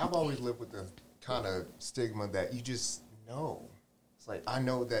 I've always lived with the kind of stigma that you just know. It's like, I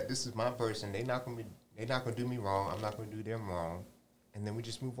know that this is my person. They're not gonna do me wrong. I'm not gonna do them wrong. And then we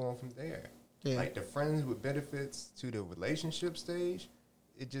just move on from there. Yeah. Like the friends with benefits to the relationship stage,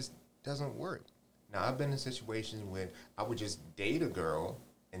 it just doesn't work. Now, I've been in situations where I would just date a girl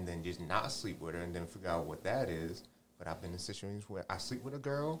and then just not sleep with her and then figure out what that is. But I've been in situations where I sleep with a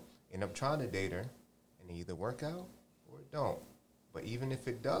girl, end up trying to date her, and it either work out or it don't. But even if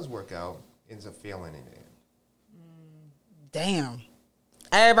it does work out, it ends up failing in it. Damn.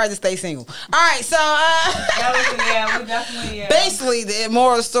 Everybody just stay single. All right, so we definitely basically the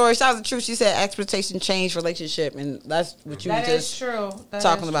moral of the story. Shout out to Truth. She said expectation change relationship, and that's what you were just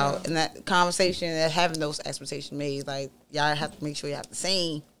talking about in that conversation. And having those expectations made, like y'all have to make sure you have the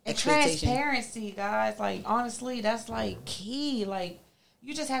same expectation. Transparency, guys. Like honestly, that's like key. Like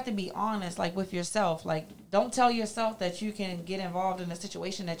you just have to be honest, like with yourself. Like don't tell yourself that you can get involved in a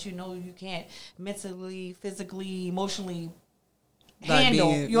situation that you know you can't mentally, physically, emotionally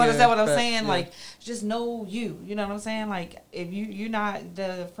handle. You understand what I'm saying? Yeah. Like just know you know what I'm saying? Like if you're not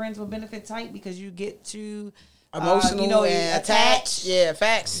the friends with benefit type because you get too emotional and attached. Yeah,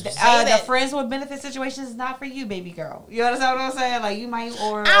 facts. The friends with benefit situation is not for you, baby girl. You understand what I'm saying? Like you might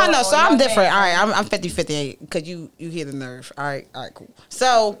I don't know. So I'm different. All right, I'm 50-50 because you hit the nerve. All right, cool.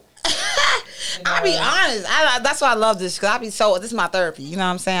 So I'll be honest. That's why I love this because this is my therapy. You know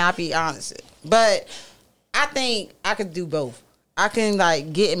what I'm saying? I'll be honest. But I think I could do both. I can,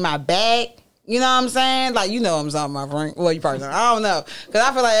 like, get in my bag. You know what I'm saying? Like, you know what I'm talking about, Frank. Well, you probably don't. I don't know. Because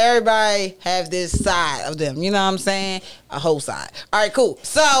I feel like everybody have this side of them. You know what I'm saying? A whole side. All right, cool.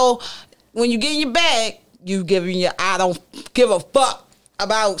 So, when you get in your bag, you giving your I don't give a fuck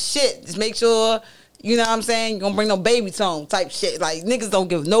about shit. Just make sure, you know what I'm saying? You don't bring no baby tone type shit. Like, niggas don't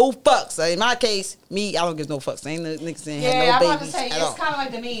give no fucks. So in my case, I don't give no fucks. Ain't no niggas in here, no babies. Yeah, I'm about to say, it's kind of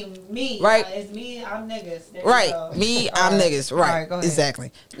like the me. Right. It's me, I'm niggas. There right. Me, I'm niggas. Right. All right, go ahead.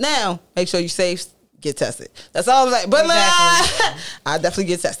 Exactly. Now, make sure you safe, get tested. That's all I'm saying. But exactly. I definitely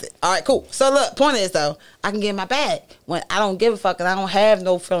get tested. All right, cool. So look, point is though, I can get in my bag when I don't give a fuck and I don't have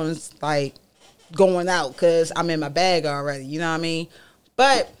no feelings like going out because I'm in my bag already. You know what I mean?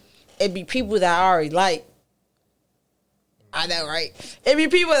 But it'd be people that I already like. I know, right? It'd be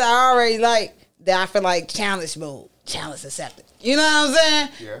people that I already like that I feel like challenge mode. Challenge accepted. You know what I'm saying?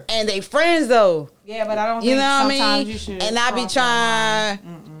 Yeah. And they friends though. Yeah, but I don't think sometimes you should. And I be trying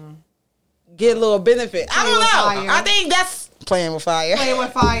get a little benefit. I don't know. I think that's playing with fire. Playing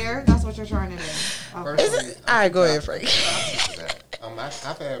with fire. That's what you're trying to do. Okay. Is it? All right, go ahead, Frank.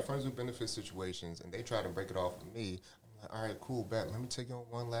 I've had friends with benefit situations, and they try to break it off with me. I'm like, all right, cool, bet. Let me take you on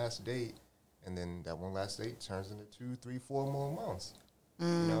one last date. And then that one last date turns into 2, 3, 4 more months. You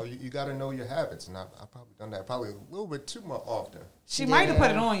know, you got to know your habits. And I've probably done that probably a little bit too much often. She might have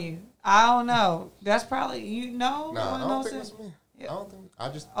put it on you. I don't know. That's probably, No, I don't think it's me. Yeah. I don't think.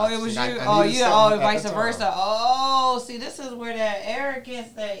 It was you. Vice versa. Oh, see, this is where that arrogance,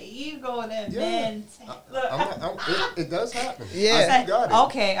 that ego, that men. It does happen. Yeah, got it.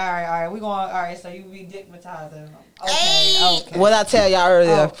 Okay, all right. We going. All right, so you be dickmatizing. Okay. What I tell y'all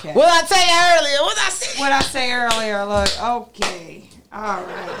earlier? Okay. What I tell you earlier? What I say earlier? Look, okay. All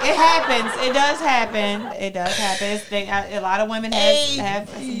right. It happens. It does happen. A lot of women have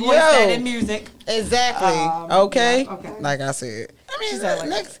voiced that in music. Exactly. Okay. Like I said. I mean,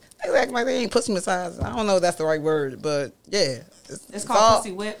 next act like they ain't pussy massage. I don't know if that's the right word, but yeah. It's called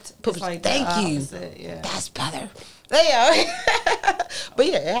pussy whipped. Like thank you. Yeah. That's better. Yeah. But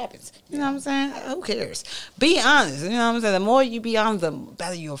yeah, it happens. You know what I'm saying? Who cares? Be honest. You know what I'm saying? The more you be honest, the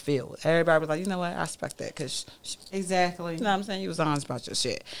better you'll feel. Everybody was like, you know what? I respect that because exactly. You know what I'm saying? You was honest about your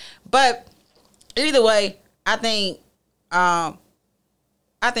shit. But either way, I think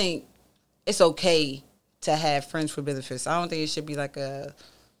it's okay to have friends for benefits. I don't think it should be like a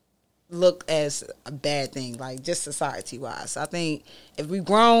look as a bad thing, like just society wise. I think if we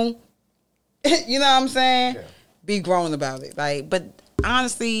grown, you know what I'm saying? Yeah. Be grown about it. Like, but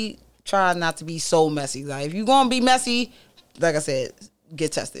honestly, try not to be so messy. Like, if you're gonna be messy, like I said,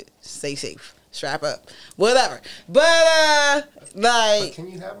 get tested, stay safe, strap up, whatever. But but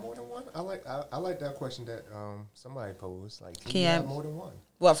can you have more than one? I like that question that somebody posed. Like, can you have more than one?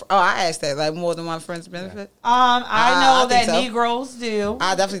 Well, I asked that, like, more than one friend's benefit. I know that so. Negroes do.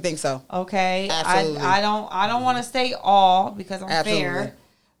 I definitely think so. Okay, absolutely. I don't want to say all because I'm fair.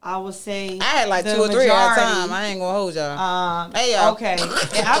 I would say I had like 2 or 3 at a time. I ain't gonna hold y'all. Hey, y'all. Okay. And look,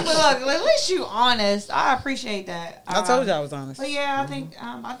 at least you honest. I appreciate that. I told you I was honest. But yeah, I think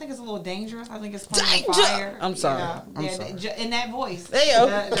it's a little dangerous. I think it's playing fire. I'm sorry. I'm sorry. In that voice. Hey, yo.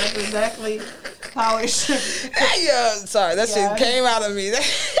 That's exactly how it should. Hey, yo. Sorry, that shit came out of me.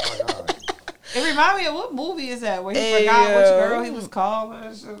 It reminded me of what movie is that where he forgot which girl he was called.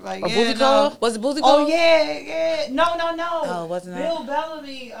 Like, Booty Call? Was it Booty Call? Oh yeah. No. Oh, wasn't that? Bill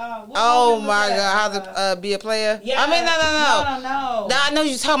Bellamy. Oh my God, how to be a player? Yeah. I mean, no. No, I know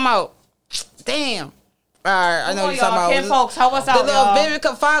you're talking about. Damn. All right, I know you're talking about. Ken folks, help us out, the little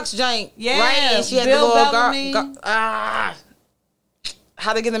Vivica Fox joint. Yeah, right. And she had Bill the little Bellamy.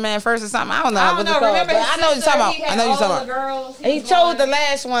 How to Get a Man First or something. I don't know. I know. Remember, I know you're talking about. I know you're talking about. He chose the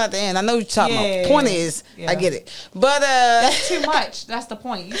last one at the end. I know you're talking about. Point is, I get it. But that's too much. That's the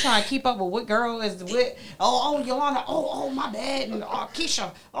point. You trying to keep up with what girl is with? Oh, Yolanda. Oh, my bad. And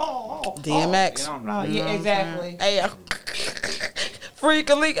Keisha. DMX. Yeah, exactly. Hey, Freak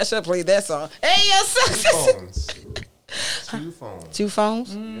a Leak. I should have played that song. Hey, Two phones. 2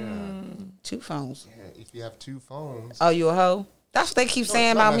 phones. Yeah. 2 phones. Yeah. If you have 2 phones. Oh, you a hoe? That's what they keep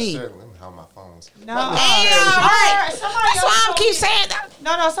saying about me. Let me have my phones. No, that's why I keep saying that.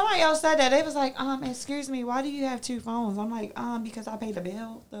 No, somebody else said that. They was like, excuse me, why do you have 2 phones? I'm like, because I pay the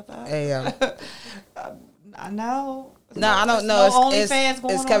bill. Hey, I know. No, I don't know. It's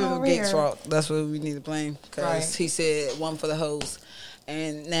Kevin Gates' fault. That's what we need to blame because he said one for the hoes.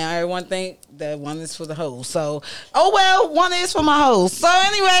 And now everyone think that one is for the hoes. So, oh well, one is for my hoes. So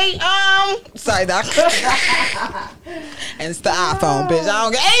anyway, sorry, doctor. And it's the iPhone, bitch. I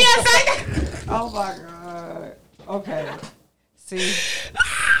don't get. Hey, oh my God. Okay. See.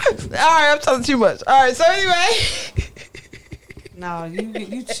 All right, I'm talking too much. All right. So anyway. No,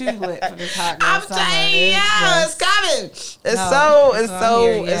 you too lit for this hot girl I'm summer. saying, it's coming.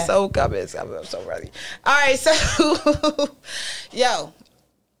 It's so coming. I'm so ready. All right, so yo.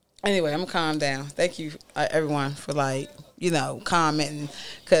 Anyway, I'm gonna calm down. Thank you, everyone, for commenting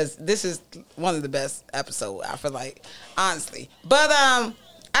because this is one of the best episodes. I feel like, honestly. But I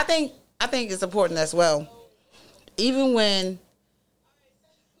think it's important as well. Even when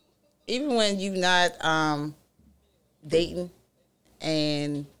you not dating.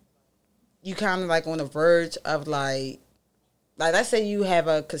 And you kind of like on the verge of like let's say you have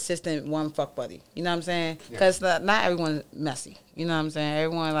a consistent one fuck buddy. You know what I'm saying? Because not everyone's messy. You know what I'm saying?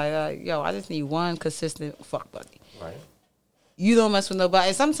 Everyone yo, I just need one consistent fuck buddy. Right. You don't mess with nobody.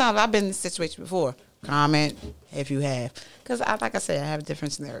 And sometimes I've been in this situation before. Comment if you have. Because like I said, I have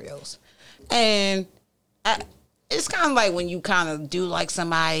different scenarios. And it's kind of like when you kind of do like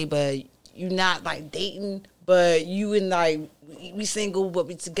somebody, but you're not like dating, but you in like, we single, but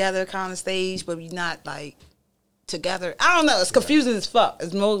we together kind of stage, but we not like together. I don't know. It's confusing as fuck.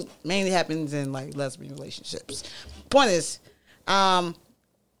 It's mainly happens in like lesbian relationships. Point is, we're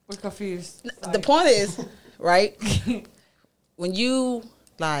confused. The point is, right? When you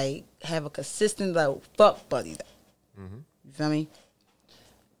like have a consistent like fuck buddy, though, you feel me?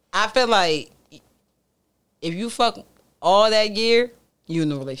 I feel like if you fuck all that year, you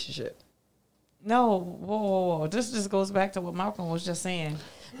in a relationship. No, whoa. This just goes back to what Malcolm was just saying.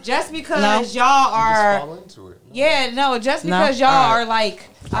 Just because y'all are, just fall into it. Just because y'all are like,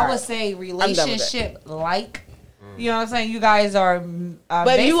 I would say relationship like. You know what I'm saying? You guys are,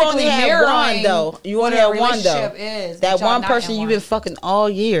 but you only have one though. You only have one though. That one person you've been fucking all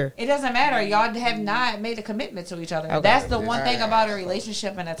year. It doesn't matter. Y'all have not made a commitment to each other. Okay. That's the one thing about a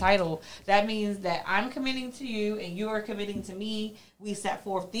relationship and a title. That means that I'm committing to you and you are committing to me. We set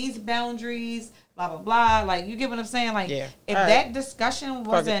forth these boundaries. Blah blah blah. Like, you get what I'm saying? Like, if that discussion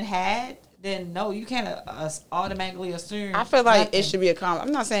wasn't had, then no, you can't automatically assume. I feel like it should be a comment.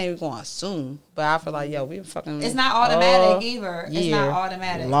 I'm not saying we're going to assume, but I feel like, we fucking. It's not automatic either. It's not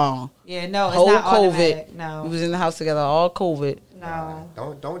automatic. Long. Yeah, no, it's whole not COVID. Automatic. No. We was in the house together all COVID.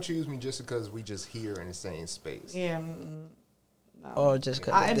 No. Don't choose me just because we just here in the same space. Yeah. No. Or just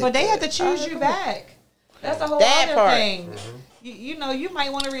because. But they had to choose you back. That's the whole That other part. thing. You know, you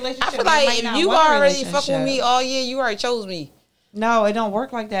might want a relationship. I feel like might if not you want a already fuck with relationship. me all year, you already chose me. No, it don't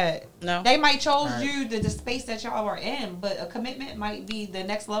work like that. No. They might chose you the space that y'all are in, but a commitment might be the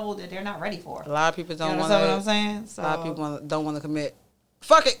next level that they're not ready for. A lot of people don't You want understand what I'm saying? A lot of people don't want to commit.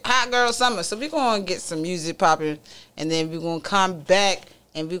 Fuck it, hot girl summer. So we're going to get some music popping, and then we're going to come back,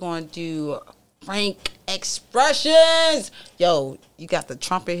 and we're going to do Frank Expressions. Yo, you got the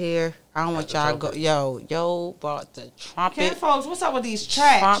trumpet here. I don't want y'all to go. Yo brought the trumpet. Ken folks, what's up with these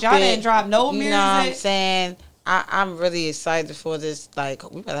tracks? Trumpet, Y'all didn't drop no music. You know what I'm saying? I'm really excited for this. Like,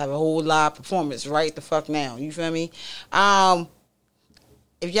 we better have a whole live performance right the fuck now. You feel me?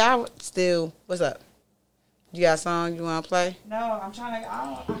 If y'all still, what's up? You got a song you want to play? No, I'm trying to.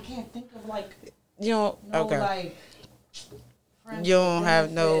 I can't think of like. You don't. No, Okay. like. You don't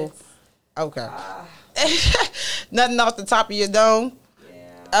have no. Okay. Nothing off the top of your dome.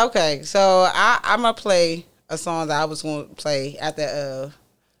 Yeah. Okay, so I'm gonna play a song that I was gonna play at the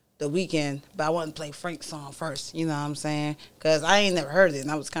weekend, but I want to play Frank's song first. You know what I'm saying? Because I ain't never heard it,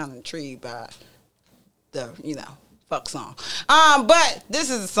 and I was kind of intrigued by the fuck song. But this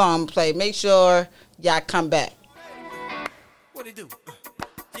is the song to play. Make sure y'all come back. What it do?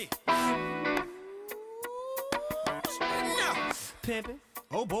 Yeah. Pimpin'.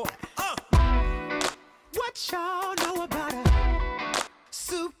 Oh boy. What y'all know about a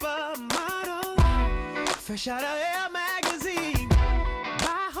supermodel? Fresh out of Elle magazine.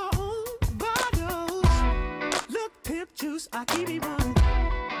 Buy her own bottles. Look, pimp juice, I keep it one.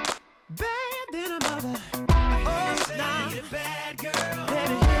 Bad than a mother. Oh, nah. Need a bad girl.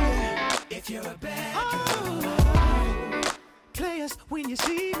 Baby, if you're a bad girl. Players, when you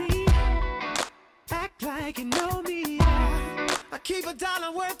see me, act like you know me. I keep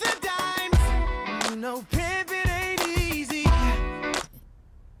 $1 worth of dimes. You know, pimpin' ain't easy.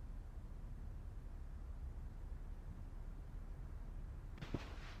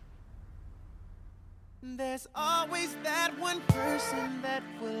 There's always that one person that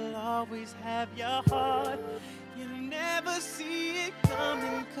will always have your heart. You never see it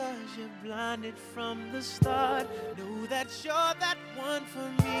coming 'cause you're blinded from the start. Know that you're that one for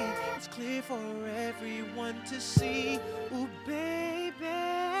me. It's clear for everyone to see. Ooh, baby.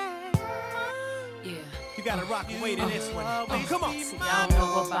 Yeah. You gotta rock and wait in this one. Come on. See, I don't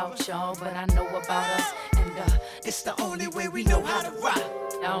know about y'all, but I know about us. And it's the only way we know how to rock.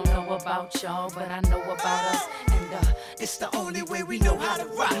 I don't know about y'all, but I know about us. And it's the only way we know how to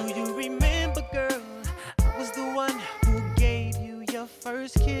rock. Do you remember, girl? I was the one who gave you your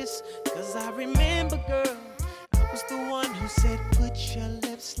first kiss. 'Cause I remember, girl, I was the one who said, put your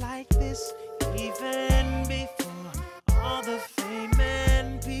lips like this. Even before all the fame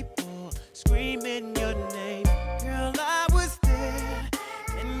and people screaming your name. Girl, I was there,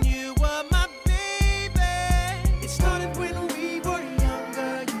 and you were my baby. It started when we were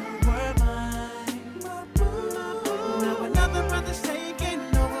younger, you were mine. My boo. Now another brother's taking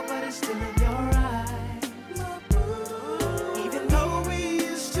over, but it's still in your eyes. My boo. Even though we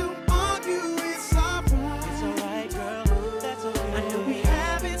used to argue, it's alright. It's alright, girl, that's okay. I know we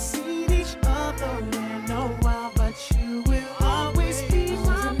haven't seen each other in a while, but you will always be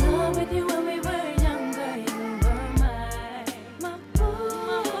my boo. With you when we were younger, you were my boo.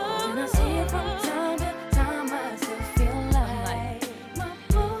 And I see it from time to time, I still feel like my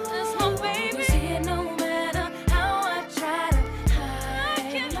boo. That's my baby. You see it no matter how I try to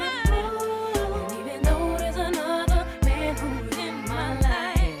hide my boo. And even though there's another man who's in my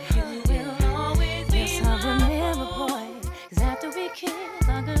life, you will always be my boo. Yes, I remember, boy, 'cause after we kissed,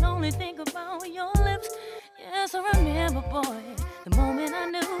 I could only think about your lips. Yes, I remember, boy, the moment I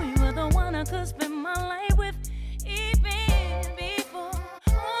knew you were the one I could spend my life with. Even before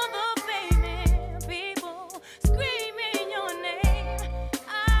all the famous people screaming your name,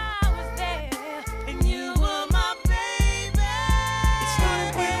 I was there, And you were my baby. It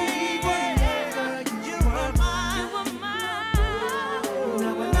started when we were younger. You were mine. you were mine.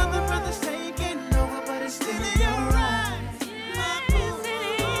 Now another brother's taking over, but it's still in your eyes. My boo.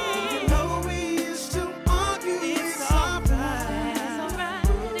 Even though we used to argue, it's alright. It's alright,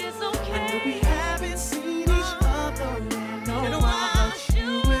 it's I know we okay.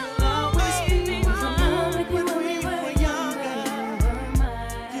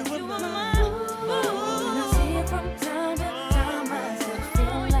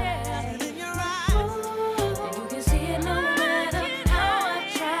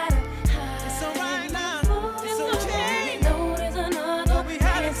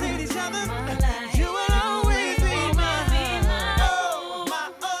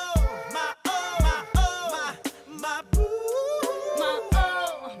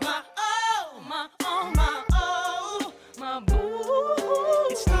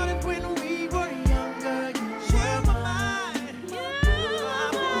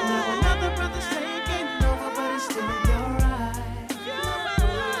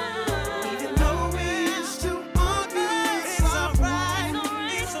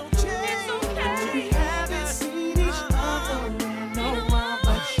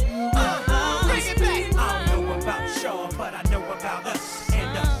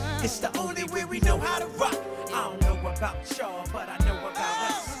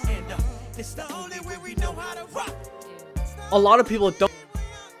 a lot of people don't.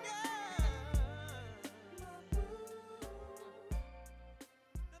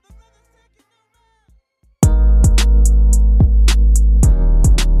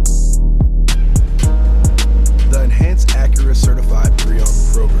 The Enhanced Acura Certified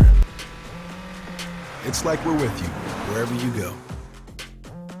Pre-Owned program. It's like we're with you wherever you go.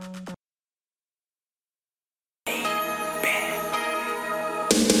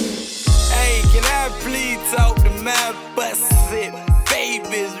 Hey, can I please talk to my busted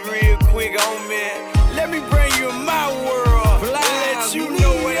babies real quick, homie? Let me bring you in my world. Let you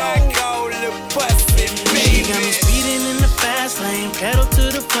know what I call the busted She got me baby. speeding in the fast lane, pedal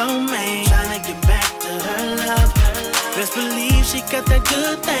to the floor, man. Tryna get back to her love. Best believe she got that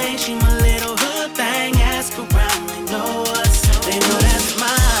good thing. She my little hood thing. Ask around, they know us. They know that's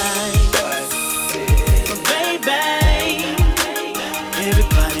mine. But baby,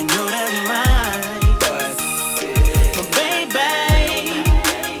 everybody know that's mine. But baby,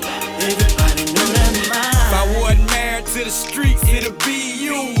 everybody know that's mine. If I wasn't married to the streets, it'll be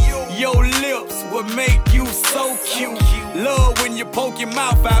you. Your lips would make you so cute. Love when you poke your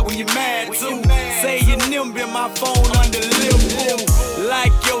mouth out when you're mad too. Say your nimble in my phone under lip. Ooh.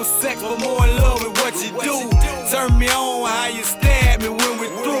 Like your sex, but more in love with what you do. Turn me on how you stare at me when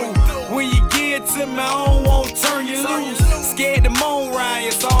we're through. When you get to me, I don't want turn you loose. Scared to moan,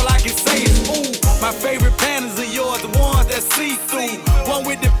 Ryan, so all I can say is ooh. My favorite panties are yours, the ones that see through. One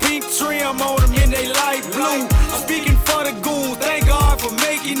with the pink trim on them and they light blue. I'm speaking for the goons, thank God for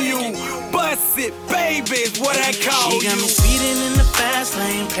making you. Bust it, baby, is what I call She got me you. speeding in the fast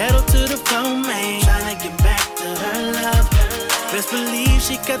lane, pedal to the floor, man. Tryna get back to her love. Best believe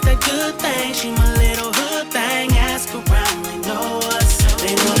she got that good thing. She my little hood thing. Ask around, they know us.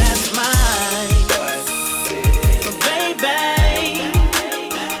 They know that's mine. But baby,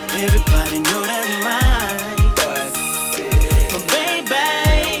 everybody know that's mine. But baby,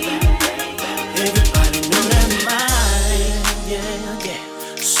 everybody know that's mine. Yeah, yeah.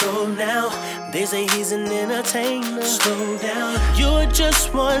 So now they say he's an entertainer. Slow down, you're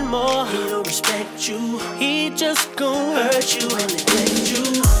just one more. He don't respect you. He just gon' hurt you and neglect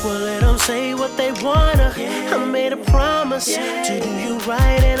you. Well, let them say what they wanna. I made a promise to do you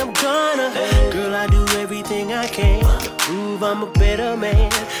right, and I'm gonna. Girl, I do everything I can to prove I'm a better man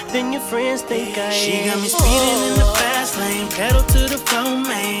than your friends think I am. She got me speeding in the fast lane, pedal to the floor,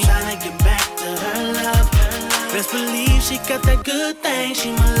 man. Tryna get back to her love. Best believe she got that good thing.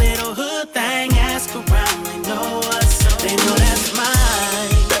 She my little hood thing. Ask around, they know us. They know that's mine.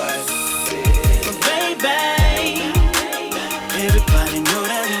 But baby, everybody know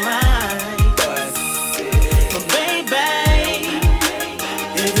that's mine. But baby,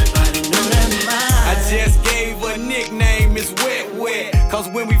 everybody know that's mine. I just gave her a nickname, Miss Wet Wet. Cause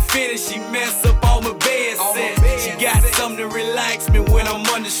when we finish, she mess up all my bed sets. She got something to relax me when I'm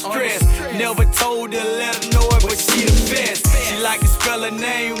under stress. Never told her, let her know it, but she the best. She like to spell her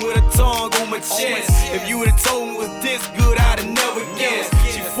name with a tongue on my chest. If you would've told me it was this good, I'd have never guessed.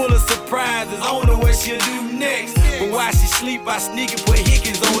 She full of surprises, I don't know what she'll do next. But while she sleep, I sneak and put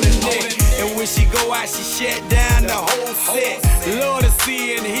hickens on her neck. And when she go out, she shut down the whole set. Love to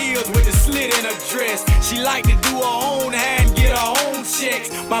see in heels with the slit in her dress. She like to do her own hair and get her own checks.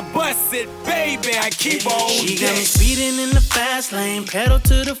 My butt said, baby, I keep on She got me deck. speeding in the fast lane, pedal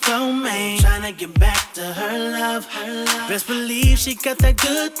to the floor, man. Tryna get back to her love. Best believe she got that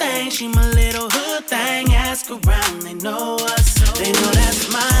good thing. She my little hood thing. Ask around, they know us. They know that's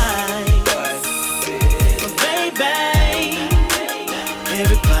mine. But baby,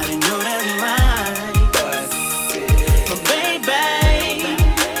 everybody know that's mine. But baby,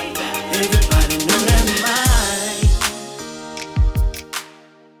 everybody know that's mine.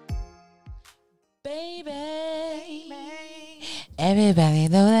 Everybody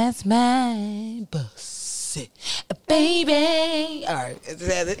know that's mine. Bussy. Baby. All right.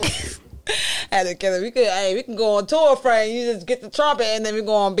 Had to kill it. We can go on tour, friend. You just get the trumpet and then we're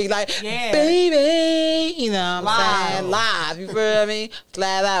going to be like, baby. You know what I'm saying? Live. You feel what I mean?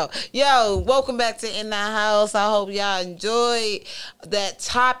 Flat out. Yo, welcome back to In The House. I hope y'all enjoyed that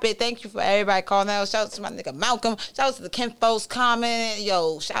topic. Thank you for everybody calling out. Shout out to my nigga Malcolm. Shout out to the Kent folks comment.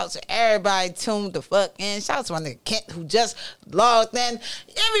 Yo, shout out to everybody tuned the fuck in. Shout out to my nigga Kent who just logged in.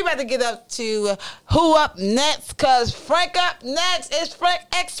 Everybody get up to who up next, because Frank up next is Frank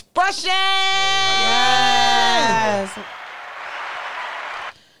Expression. Yes.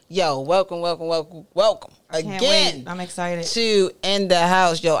 Yo, welcome again. Wait. I'm excited to In The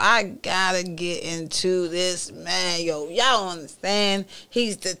House. Yo, I gotta get into this, man. Yo, y'all understand?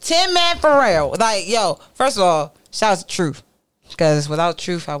 He's the 10-man Pharrell. Like, yo, first of all, shout out to Truth. Because without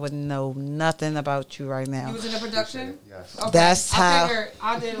truth, I wouldn't know nothing about you right now. You was in the production? Yes. Okay. That's how.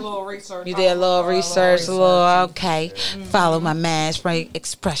 I did a little research. You did a little research, okay. Follow my mass break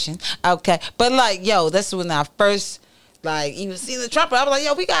expression, okay. But like, yo, this is when I first like even seen the trumpet. I was like,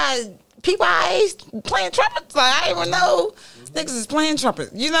 yo, we got people our age playing trumpets. Like, I didn't even know niggas is playing trumpet.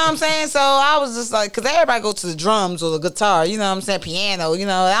 You know what I'm saying? So I was just like, because everybody go to the drums or the guitar, you know what I'm saying, piano, you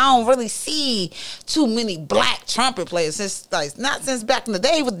know. I don't really see too many black trumpet players since, like, not since back in the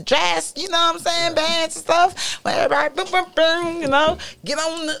day with the jazz, you know what I'm saying, bands and stuff. Where everybody, boom, boom, boom, you know, get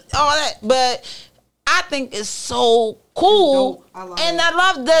on all that. But I think it's so cool, I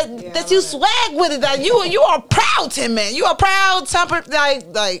love that you swag with it. That you are proud, Tin Man. You are proud trumpet.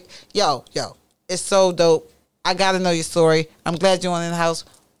 Like yo, it's so dope. I gotta know your story. I'm glad you're in the house.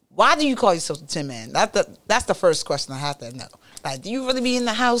 Why do you call yourself the Tin Man? That's the first question I have to know. Like, do you really be in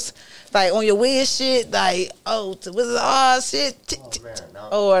the house, like on your weird shit, like to Wizard of Oz shit,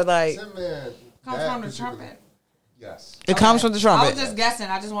 or like Tin Man comes from the trumpet? Yes. It comes from the trumpet. I was just guessing.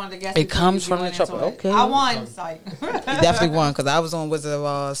 I just wanted to guess. It comes from the trumpet. Okay. I won. Like. You definitely won because I was on Wizard of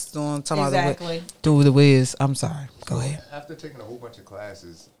Oz doing Exactly. Do the Wiz. I'm sorry. Go ahead. After taking a whole bunch of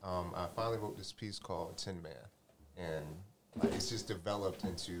classes, I finally wrote this piece called Tin Man, and like, it's just developed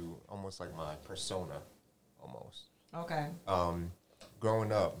into almost like my persona, almost. Okay.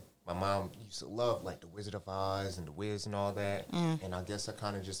 Growing up, my mom used to love like the Wizard of Oz and the Wiz and all that, and I guess I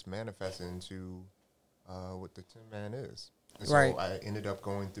kind of just manifested into what the Tin Man is. And so I ended up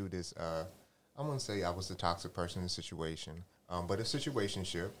going through this, I wouldn't say I was the toxic person in the situation, but a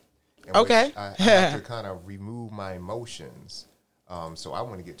situationship. Okay. Which I had to kind of remove my emotions, so I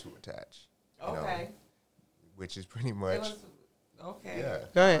want to get too attached. You know, which is pretty much. Okay. Yeah.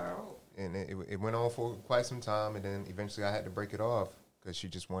 Go ahead. And it went on for quite some time, and then eventually I had to break it off because she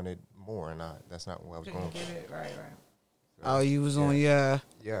just wanted more, and that's not what I was going for. Get it right. Oh, you was on your...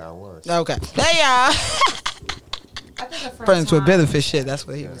 Yeah, I was. Okay. There you are. I think friends with benefit shit. That's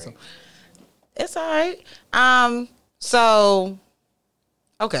what he was on. It's all right. So,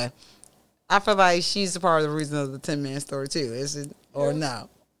 okay. I feel like she's a part of the reason of the Tin Man story, too. Is it? Or no?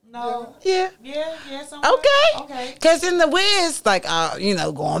 No. Yeah. Yeah. Okay. Because in the Wiz, like,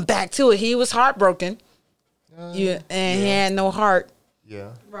 going back to it, he was heartbroken. He had no heart.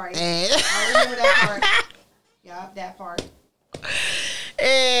 Yeah. Right. And I remember that part. Yeah, that part.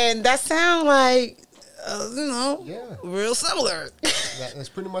 And that sound like, real similar. It's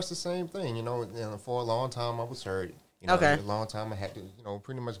pretty much the same thing, for a long time I was hurt. Okay. A long time I had to,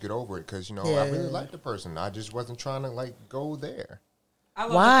 pretty much get over it because, I really liked the person. I just wasn't trying to, like, go there. I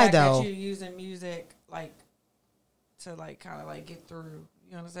love Why, the fact though? that you're using music, like, to, like, kind of, like, get through.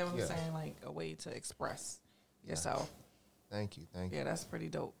 You understand what I'm saying? Like, a way to express yourself. Thank you. Yeah, that's pretty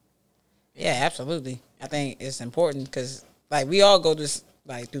dope. Yeah, absolutely. I think it's important because, like, we all go to,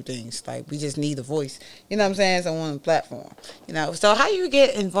 like, do things. Like, we just need a voice. You know what I'm saying? So on the platform. So how you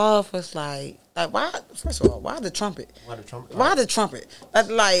get involved with, like why, first of all, why the trumpet? Why the trumpet? Why the trumpet?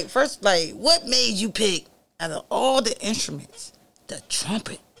 Like, first, like, what made you pick, out of all the instruments, the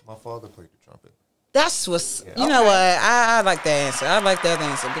trumpet? My father played the trumpet. That's what's, you know what, I like that answer. I like that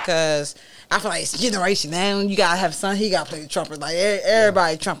answer because I feel like it's generation. Now you got to have a son, he got to play the trumpet. Like,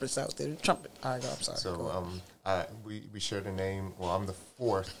 everybody trumpets out there. Trumpet. All right, I'm sorry. So, we share the name. Well, I'm the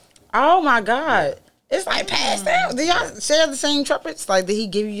fourth. Oh, my God. It's like passed down. Did y'all share the same trumpets? Like, did he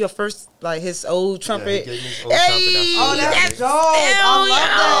give you your first, like, his old trumpet? Yeah, he gave me his old trumpet. Oh, that's dope. I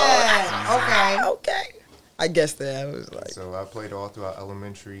love that. Okay. I guess that was like. So I played all throughout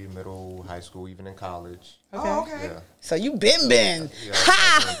elementary, middle, high school, even in college. Okay. Yeah. So you been. Yeah,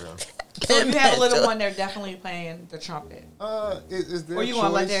 Ha! So if you had a little one, they're definitely playing the trumpet. Is there or you choice? want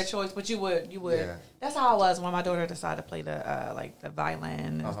to let their choice, but you would. Yeah. That's how I was when my daughter decided to play the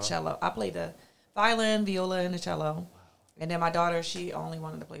violin and cello. I played the violin, viola, and the cello. And then my daughter, she only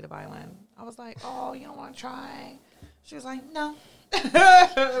wanted to play the violin. I was like, oh, you don't want to try? She was like, no.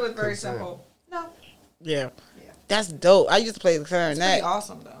 It was very simple. No. Yeah. That's dope. I used to play the clarinet. It's pretty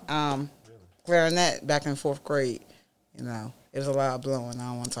awesome, though. Clarinet back in 4th grade. It was a lot of blowing. I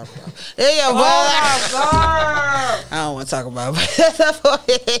don't want to talk about it. I don't want to talk about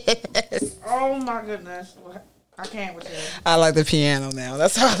it. Oh, my goodness. I can't with you. I like the piano now.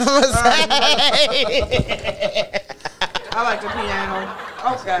 That's all I'm going to say. I like the piano.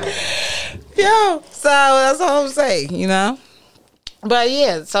 Okay. Yo, so that's all I'm saying, But,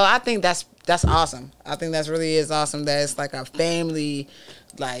 yeah, so I think that's awesome. I think that's really is awesome that it's like a family,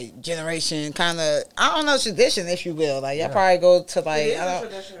 like, generation kind of, I don't know, tradition, if you will. Like, y'all probably go to, like, you know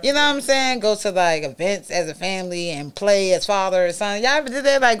what I'm saying? Go to, like, events as a family and play as father and son. Y'all ever did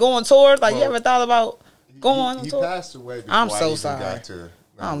that, like, go on tour? Like, you ever thought about? Go on. He talk. passed away before I'm I so even sorry. got to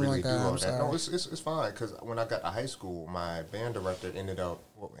Oh my really God, do all I'm that. sorry. No, it's fine because when I got to high school, my band director ended up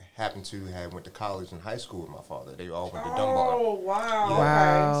what happened to had went to college and high school with my father. They all went to Dunbar. Oh wow!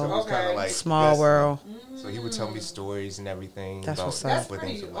 Wow. So it was kind of like Small destiny. world. So he would tell me stories and everything. That's about what's up. That's what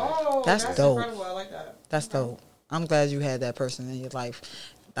pretty. things were like. Oh, That's that's dope. incredible. I like that. That's dope. I'm glad you had that person in your life.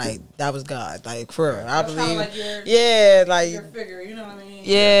 Like that was God. Like for real. I That's kinda believe. like your- Yeah, like Your figure, you know what I mean?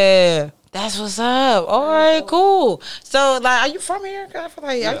 yeah. That's what's up. All right, cool. So like, are you from here? 'Cause I feel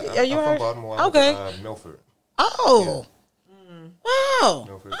like are you I'm already- from Baltimore. I'm Okay. Milford. Oh. Wow.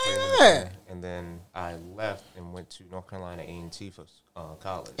 Milford, Yeah. and then I left and went to North Carolina A&T for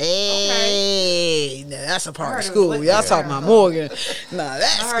college. Hey, now that's a I part heard of it was school. lit Y'all there. talking about Morgan. Nah,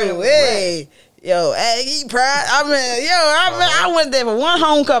 that's I heard it school. was Hey. Yo, Aggie Pride. I went there for one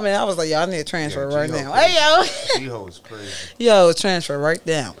homecoming. I was like, yo, I need to transfer right now. Hey, yo. G-Ho is crazy. Yo, transfer right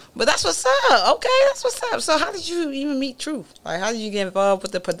down. But that's what's up. Okay, that's what's up. So how did you even meet Truth? Like, how did you get involved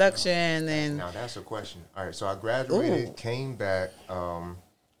with the production? And Now that's a question. All right, so I graduated, came back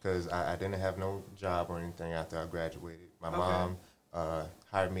because I didn't have no job or anything after I graduated. My mom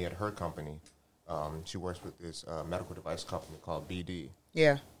hired me at her company. She works with this medical device company called BD.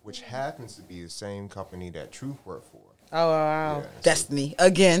 Yeah. Which happens to be the same company that Truth worked for. Oh, wow. Yeah, so- Destiny.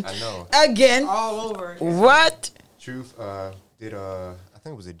 Again. I know. Again. All over. What? Truth did I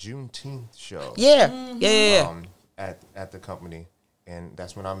think it was a Juneteenth show. Yeah. Mm-hmm. Yeah. At the company, and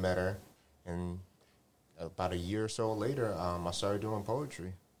that's when I met her. And about a year or so later, I started doing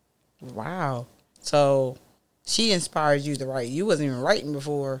poetry. Wow. So she inspired you to write. You wasn't even writing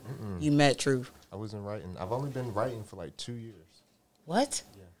before you met Truth. I wasn't writing. I've only been writing for like 2 years. What?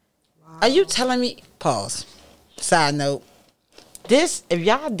 Are you telling me? Pause. Side note. This, if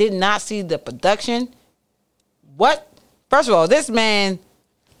y'all did not see the production, what? First of all, this man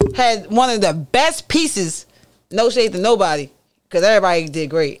had one of the best pieces. No shade to nobody, because everybody did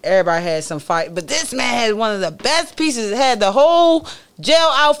great. Everybody had some fight, but this man had one of the best pieces. It had the whole jail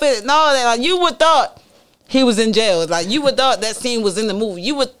outfit and all that. Like you would thought he was in jail. Like you would thought that scene was in the movie.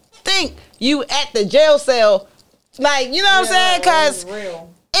 You would think you at the jail cell. Like you know what I'm saying? Because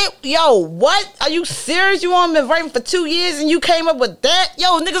real. yo, what? Are you serious? You only been writing for 2 years and you came up with that?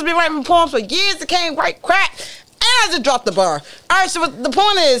 Yo, niggas been writing poems for years that can't write crap. And I just dropped the bar. All right, so the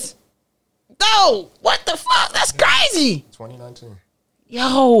point is, no, what the fuck? That's crazy. 2019.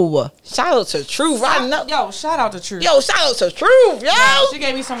 Yo, shout out to Truth. I know. Yo, shout out to Truth. Yo, shout out to Truth, yo. Yeah, she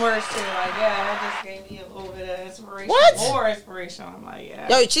gave me some words too. Like, yeah, that just gave me a little bit of inspiration. What? More inspiration. I'm like, yeah.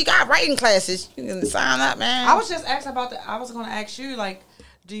 Yo, she got writing classes. You can sign up, man. I was just asking about I was going to ask you, like,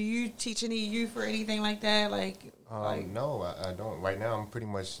 do you teach any youth or anything like that? Like No, I don't. Right now, I'm pretty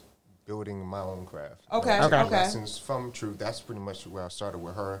much building my own craft. Okay, Taking okay. Lessons from Truth. That's pretty much where I started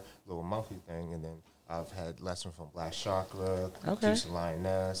with her little monthly thing, and then I've had lessons from Black Chakra, Okay. Keisha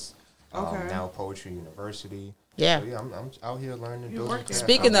Lioness, Okay. now Poetry University. Yeah. So, yeah, I'm out here learning. building craft.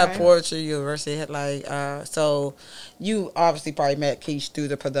 Speaking of Poetry University, like, so you obviously probably met Keish through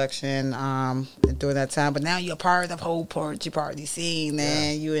the production during that time, but now you're part of the whole poetry party scene,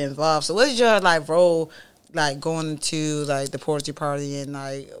 and you involved. So, what is your like role, like going into like the poetry party, and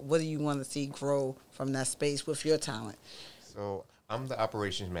like what do you want to see grow from that space with your talent? So I'm the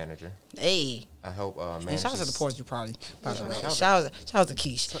operations manager. Hey, I help and manage. shout out to the poetry party. By the way, Shout out. shout out to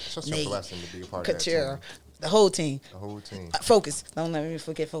Keish, Such a Nate, blessing to be a part of that Katura, team. the whole team. The whole team. Focus. Don't let me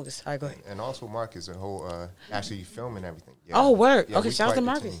forget focus. All right, go ahead. And also Marcus, the whole actually filming everything. Yeah. Oh, word. Yeah, Okay, we shout out to quite the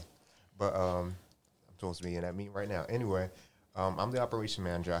Marcus. team. But I'm supposed to be in that meeting right now. Anyway, I'm the operation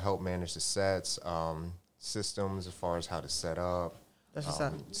manager. I help manage the sets, systems as far as how to set up. That's what's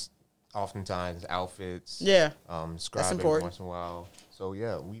up. Oftentimes outfits. Yeah. Scribe That's every important. once in a while. So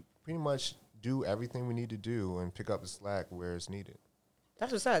yeah, we pretty much do everything we need to do and pick up the slack where it's needed.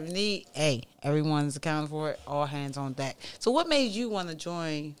 That's what's up. You need, hey, everyone's accounting for it. All hands on deck. So, what made you want to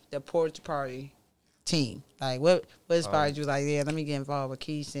join the poetry party team? Like, what inspired you? Like, yeah, let me get involved with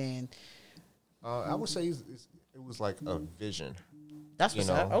Keish and. I would say it was like a vision. That's what's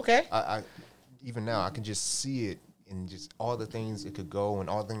up. Okay. I even now I can just see it and just all the things it could go and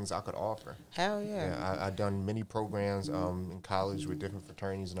all the things I could offer. Hell yeah. I've done many programs in college with different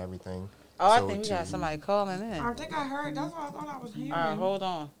fraternities and everything. Oh, I So think we got somebody calling in. I think I heard. That's what I thought I was hearing. All right, hold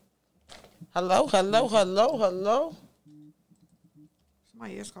on. Hello.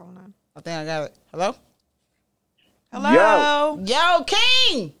 Somebody is calling in. I think I got it. Hello. Hello. Yo,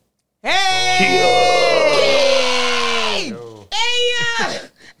 King. Hey. Yo. Hey,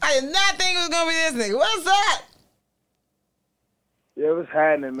 I did not think it was gonna be this nigga. What's up? Yeah, what's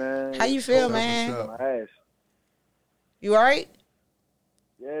happening, man? How you feel, What's up, man? what's up? My ass. You all right?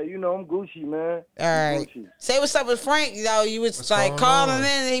 Yeah, you know I'm Gucci, man. All right. Gucci. Say what's up with Frank. You know, you was What's like going calling on? in,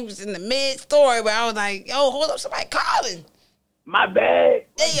 and he was in the mid story, but I was like, yo, hold up, somebody calling. My bad.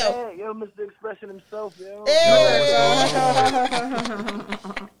 Yeah, My yo. bad. Yo, Mr. Expression himself, yo.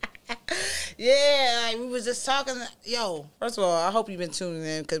 Yeah, like we was just talking. Yo, first of all, I hope you've been tuning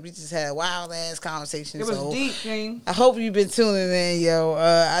in because we just had a wild ass conversation. It was so deep, King. I hope you've been tuning in, yo.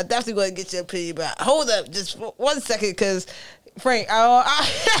 I definitely going to get your opinion, but hold up just for 1 second, because Frank,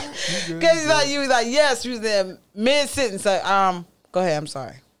 because like you was like yes, you was there mid sentence. So, go ahead. I'm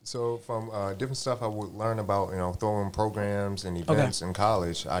sorry. So from different stuff I would learn about, throwing programs and events in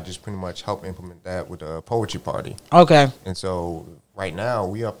college, I just pretty much help implement that with a poetry party. Okay. And so right now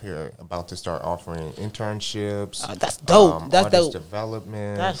we up here about to start offering internships. That's dope. That's artist dope.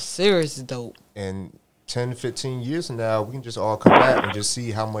 development. That's serious dope. And 10, 15 years from now, we can just all come back and just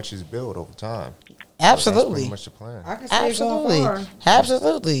see how much is built over time. Absolutely. So that's pretty much the plan. I can see it going Absolutely. far.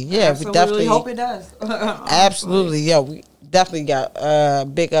 Absolutely. Yeah, Absolutely we definitely hope it does. Absolutely. Yeah, we definitely got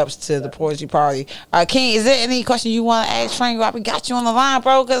big ups to the poetry party. King, is there any question you want to ask Frank? We got you on the line,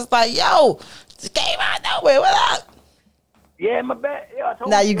 bro, because like, yo, this came out of nowhere. What up? Yeah, my bad. Yeah, I told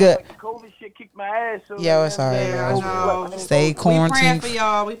Nah, you good. Like, the COVID shit kicked my ass. So, Yo, it's all right, Yeah, I bro. know. Stay We praying quarantine for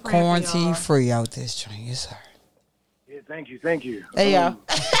y'all. We praying for quarantine y'all. free out this joint. Yes, sir. Yeah, thank you, thank you. Hey, yo.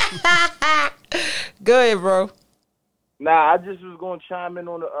 Go ahead, bro. Nah, I just was going to chime in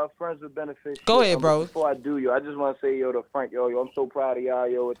on the Friends with Benefits. Go shit. ahead, bro. Before I do, yo, I just want to say, yo, to Frank, yo, I'm so proud of y'all,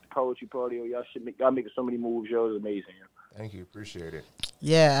 yo, at the poetry party, yo. Y'all making so many moves, yo. It's amazing, yo. Thank you. Appreciate it.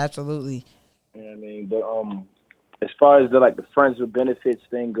 Yeah, absolutely. You know what I mean? But as far as the Friends with Benefits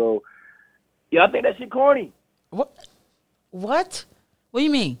thing go, yeah, I think that shit corny. What? What do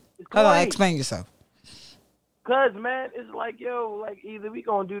you mean? It's Hold on, corny. explain yourself. Cause man, it's like, yo, like either we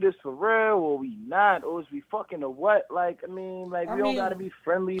gonna do this for real or we not, or is we fucking or what? Like, I mean, we don't gotta be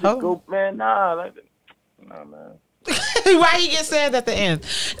friendly to go, man. Nah, man. Why you get sad at the end?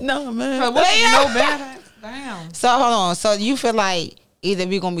 No, man. What you know better? Damn. So hold on. So you feel like either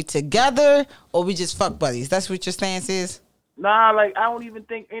we gonna be together or we just fuck buddies? That's what your stance is? Nah, like I don't even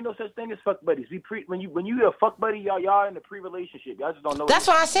think ain't no such thing as fuck buddies. When you a fuck buddy, y'all in a pre-relationship. Y'all just don't know. That's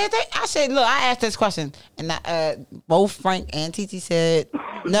why I said that. I said, look, I asked this question, and both Frank and TT said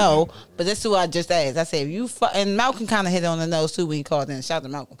no, but this is what I just asked. I said, if you fuck, and Malcolm kind of hit it on the nose too when he called in. Shout out to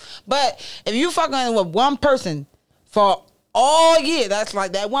Malcolm. But if you fucking with one person for all year, that's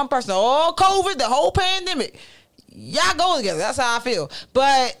like that one person, all COVID, the whole pandemic, y'all go together. That's how I feel.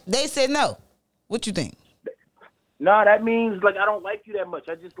 But they said no. What you think? Nah, that means like I don't like you that much.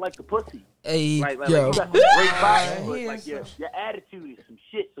 I just like the pussy. Hey, like yo. you got some great vibes, but like your attitude is some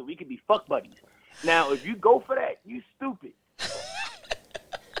shit, so we could be fuck buddies. Now, if you go for that, you stupid. If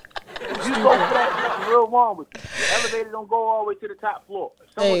you go for that, something real wrong with you. The elevator don't go all the way to the top floor.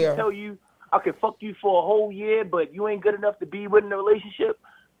 If someone can tell you, I can fuck you for a whole year, but you ain't good enough to be within a relationship,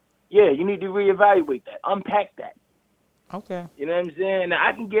 yeah, you need to reevaluate that. Unpack that. Okay. You know what I'm saying? Now,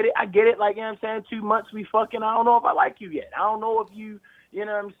 I can get it. I get it. Like, you know what I'm saying? 2 months we fucking. I don't know if I like you yet. I don't know if you know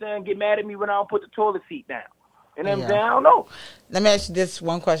what I'm saying, get mad at me when I don't put the toilet seat down. You know what I'm saying? I don't know. Let me ask you this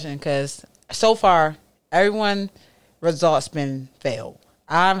one question, because so far, everyone results been failed.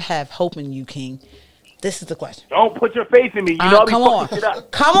 I have hope in you, King. This is the question. Don't put your faith in me. You know I be come on. fucking shit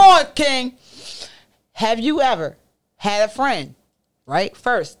up. Come on, King. Have you ever had a friend, right?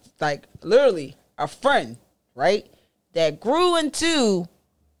 First, like literally a friend, right? That grew into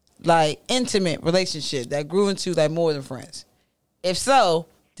like intimate relationship, that grew into like more than friends. If so,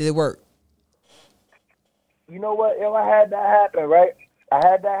 did it work? You know what? Yo, I had that happen, right? I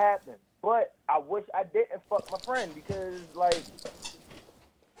had that happen. But I wish I didn't fuck my friend because, like,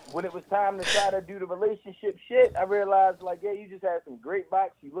 when it was time to try to do the relationship shit, I realized, like, yeah, you just had some great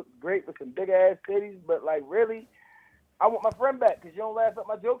backs. You look great with some big-ass titties. But, like, really, I want my friend back because you don't laugh at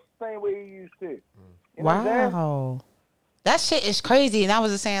my jokes the same way you used to. You know what I'm saying? Wow. That shit is crazy. And I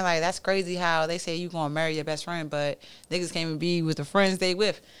was just saying, like, that's crazy how they say you going to marry your best friend, but niggas can't even be with the friends they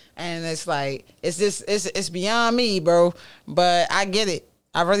with. And it's like, it's just, it's beyond me, bro. But I get it.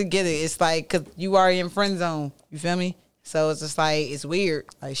 I really get it. It's like, because you already in friend zone. You feel me? So it's just like, it's weird.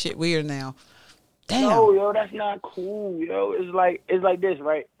 Like, shit weird now. Damn. No, yo, that's not cool, yo. It's like this,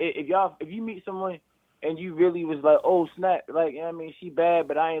 right? If you meet someone and you really was like, oh, snap, like, you know what I mean, she bad,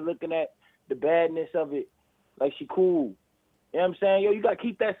 but I ain't looking at the badness of it. Like, she cool. You know what I'm saying? Yo, you got to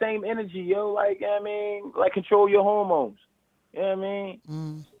keep that same energy, yo. Like, you know what I mean? Like, control your hormones. You know what I mean?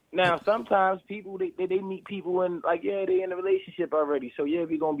 Mm. Now, sometimes people, they meet people and, like, yeah, they in a relationship already. So, yeah,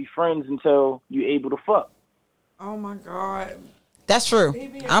 we going to be friends until you're able to fuck. Oh, my God. That's true.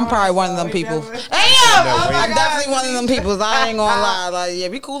 I'm probably one of them people. I'm definitely one of them people. I ain't gonna lie. Like, yeah,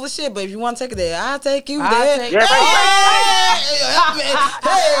 we cool as shit, but if you want to take it there, I'll take you there. I'll take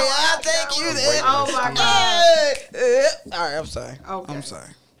you there. Oh my God. All right, I'm sorry. Okay. I'm sorry.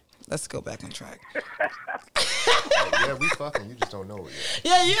 Let's go back on track. Yeah, we fucking. You just don't know it yet.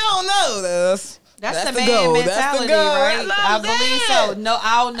 Yeah, you don't know this. That's the the man goal. mentality, right? I believe so. No,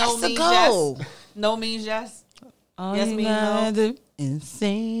 I'll no That's the means goal. yes. No means yes. All Yes you means gotta no. do is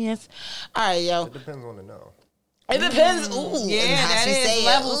say yes. All right, yo. It depends on the no. It depends. Ooh, and Yeah, how that she say is it.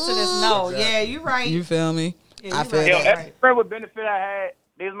 levels to this. No, Exactly. yeah, you right. You feel me? Yeah, I you feel right. Yo, that. every friend with benefit I had,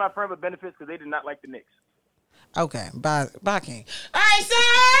 they was my friend with benefits because they did not like the Knicks. Okay, bye, King. All right, so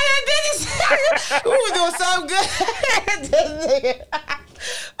we were doing so good.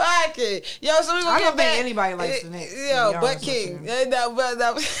 Bye, King. Yo, so we gonna I get don't back. think anybody likes the Knicks. to Yo, be but honest with King. you. No.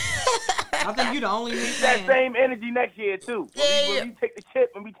 I think you the only Knicks Keep that fan. same energy next year too. Yeah. When we take the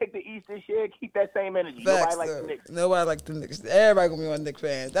chip, when we take the East this year, keep that same energy. Nobody likes the Knicks. Nobody like the Knicks. Everybody gonna be on Knicks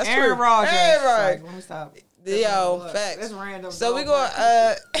fans. That's Aaron true. Rodgers. Everybody. Like, let me stop. Yo, Look, facts. That's random. So we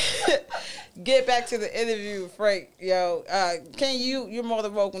gonna get back to the interview, Frank. Yo, Ken, you're more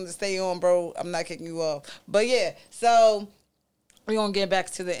than welcome to stay on, bro. I'm not kicking you off. But yeah, so we're gonna get back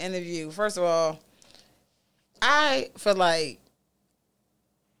to the interview. First of all, I feel like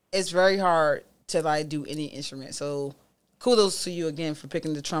it's very hard to like do any instrument. So kudos to you again for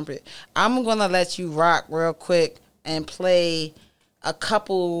picking the trumpet. I'm gonna let you rock real quick and play a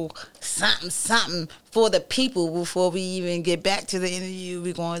couple something for the people before we even get back to the interview.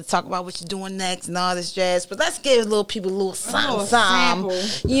 We're going to talk about what you're doing next and all this jazz. But let's give little people a little something.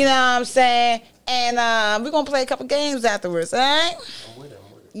 You know what I'm saying? And we're going to play a couple games afterwards, all right? I'm with it.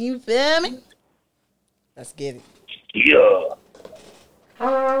 You feel me? Let's get it. Yeah.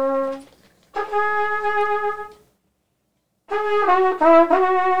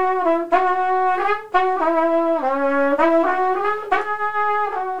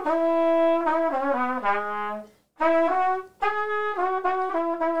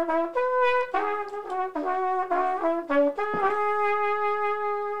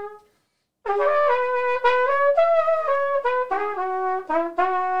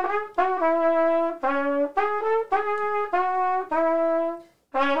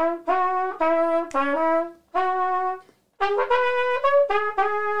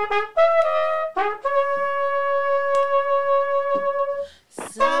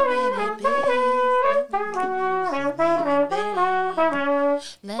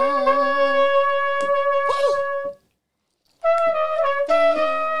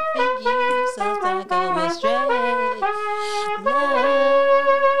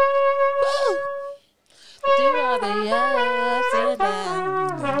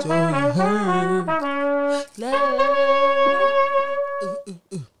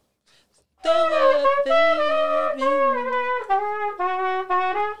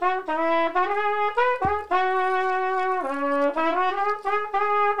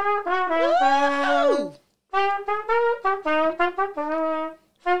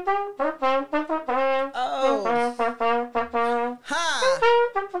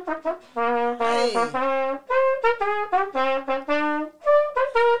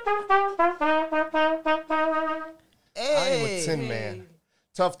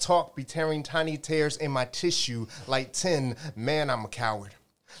 Tough talk be tearing tiny tears in my tissue like tin. Man, I'm a coward.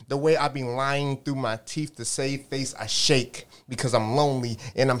 The way I be lying through my teeth to save face, I shake because I'm lonely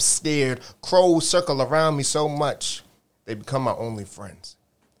and I'm scared. Crows circle around me so much, they become my only friends.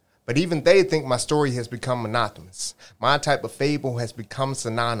 But even they think my story has become monotonous. My type of fable has become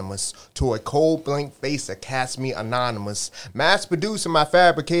synonymous to a cold blank face that casts me anonymous. Mass producing my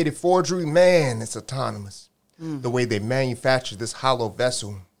fabricated forgery, man, it's autonomous. The way they manufacture this hollow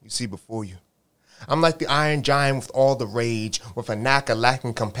vessel you see before you. I'm like the Iron Giant with all the rage, with a knack of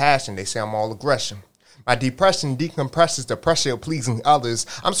lacking compassion. They say I'm all aggression. My depression decompresses the pressure of pleasing others.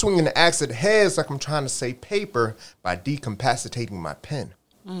 I'm swinging the axe at heads like I'm trying to save paper by decapacitating my pen.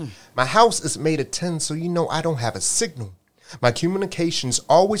 My house is made of tin, so you know I don't have a signal. My communication's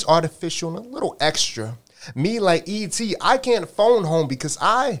always artificial and a little extra. Me like E.T., I can't phone home because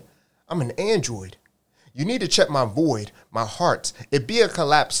I'm an android. You need to check my void, my heart. It be a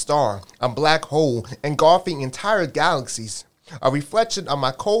collapsed star, a black hole, engulfing entire galaxies. A reflection of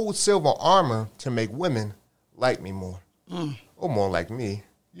my cold silver armor to make women like me more. Or more like me.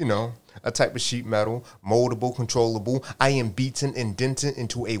 You know, a type of sheet metal, moldable, controllable. I am beaten and dented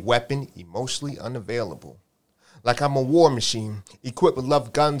into a weapon emotionally unavailable. Like I'm a war machine, equipped with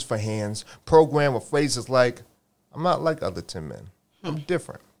love guns for hands, programmed with phrases like, I'm not like other 10 men. I'm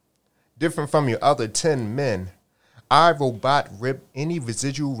different. Different from your other 10 men. I, robot, rip any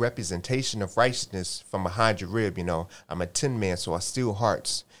residual representation of righteousness from behind your rib, you know. I'm a tin man, so I steal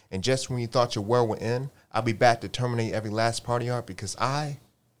hearts. And just when you thought your world would end, I'll be back to terminate every last party art because I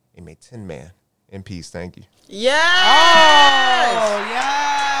am a tin man. In peace, thank you. Yes! Oh,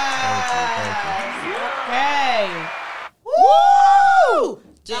 Thank you. Okay. Woo!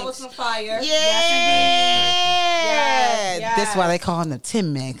 That was some fire. Yeah. Yes, indeed. Yes. That's why they call him the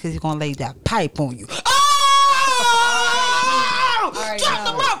Tin Man, because he's going to lay that pipe on you. Oh! All right, Drop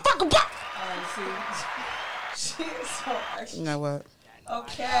the motherfucking pop! All right, see. She's so extra. You know what?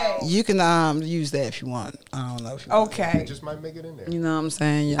 Okay. You can use that if you want. I don't know if you want. Okay. You just might make it in there. You know what I'm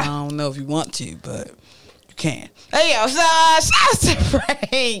saying? I don't know if you want to, but you can. Hey, yo, shout out to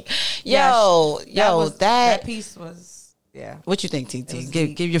Frank. Yo, that piece was, yeah. What you think, TT?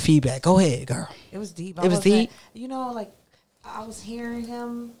 Give your feedback. Go ahead, girl. It was deep. It was deep? You know, like, I was hearing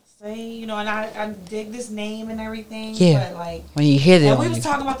him say, you know, and I dig this name and everything. Yeah. But, like, when you hear it and on we was you.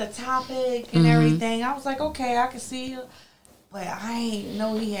 talking about the topic and everything. I was like, okay, I can see you. But I ain't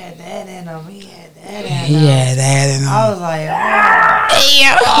know he had that in him. He had that in him. He had that in him. I was like,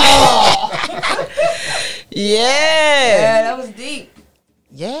 yeah, that was deep.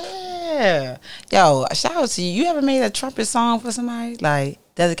 Yeah. Yo, shout out to you. You ever made a trumpet song for somebody? Like,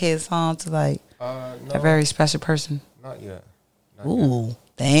 dedicated song to, like, No, a very special person? Not yet. Ooh,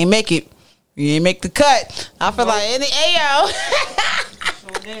 they ain't make it. You ain't make the cut. I feel like any AO.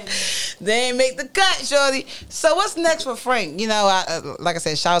 They ain't make the cut, shorty. So what's next for Frank? You know, like I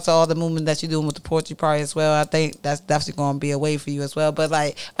said, shout out to all the movement that you're doing with the poetry party as well. I think that's definitely going to be a way for you as well. But,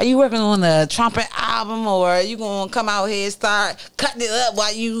 like, are you working on a trumpet album, or are you going to come out here and start cutting it up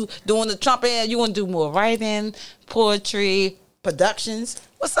while you doing the trumpet? You want to do more writing, poetry, productions?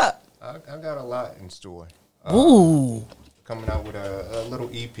 What's up? I got a lot in store. Ooh. Coming out with a little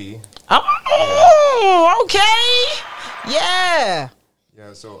EP. Oh, okay. Yeah.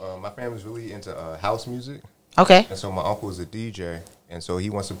 Yeah, so my family's really into house music. Okay. And so my uncle is a DJ, and so he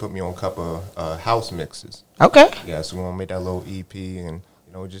wants to put me on a couple of house mixes. Okay. Yeah, so we're going to make that little EP and,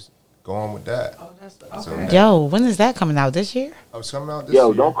 you know, just go on with that. Oh, that's okay. So Yo, when is that coming out? This year? I was coming out this year.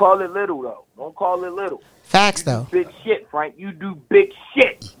 Yo, don't call it little, though. Don't call it little. Facts, though. Big shit, Frank. You do big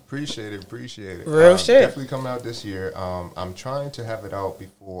shit. Appreciate it. Real shit. Definitely coming out this year. I'm trying to have it out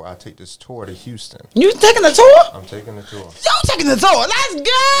before I take this tour to Houston. You taking the tour? I'm taking the tour. Yo, taking the tour. Let's go!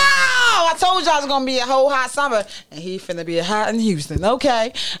 I told y'all it's going to be a whole hot summer, and he finna be hot in Houston.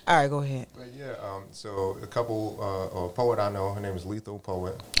 Okay. All right, go ahead. But yeah, so a couple, a poet I know, her name is Lethal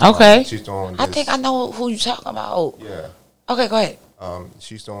Poet. Okay. She's doing this. I think I know who you talking about. Yeah. Okay, go ahead.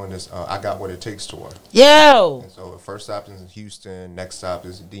 She's doing this I Got What It Takes tour. Yo. And so the first stop is in Houston. Next stop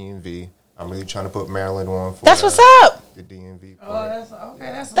is DMV. I'm really trying to put Maryland on for That's what's up. The DMV. Oh, that's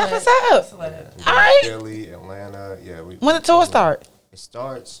okay. That's what's up. Yeah, All right. Philly, Atlanta. Yeah. When the tour start? It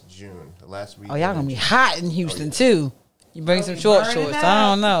starts June, the last week. Oh, y'all gonna be hot in Houston too. You bring some short shorts. I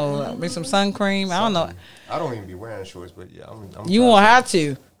don't know. Bring some sun cream. I don't know. I don't even be wearing shorts, but yeah, I'm You won't have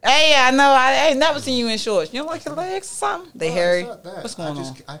to. Hey, I know. I ain't never seen you in shorts. You don't like your legs or something? They hairy. What's going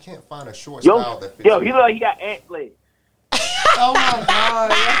on? I can't find a short Yo, style that fits. yo, he look like he got ant legs. Oh my god!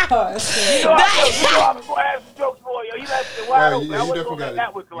 You know I'm going to have some jokes for you. He left it wide open. I you wasn't definitely gonna let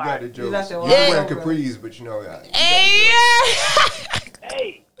that was you got the jokes. left it You wide wearing open. capris, but you know.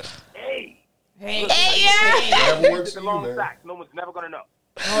 Hey. Whatever works for The you, long man. socks. No one's never gonna know.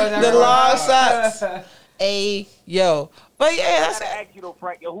 The long socks. Hey, yo. But yeah, I that's gotta it. ask you though,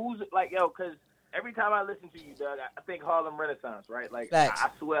 Frank. Yo, who's like, yo? Because every time I listen to you, Doug, I think Harlem Renaissance, right? Like, Facts. I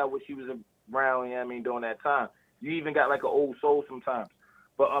swear I wish you was around. You know what I mean, during that time. You even got like an old soul sometimes.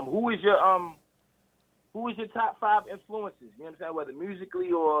 But who is your top 5 influences? You know what I'm saying? Whether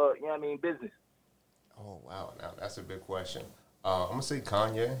musically or you know what I mean, business. Oh wow, now that's a big question. I'm gonna say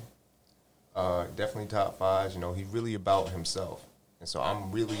Kanye. Definitely top 5. You know, he's really about himself, and so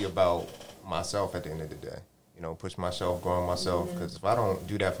I'm really about myself at the end of the day. You know, push myself, growing myself. Because if I don't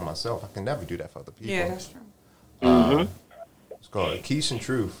do that for myself, I can never do that for other people. Yeah, that's true. It's called Keys and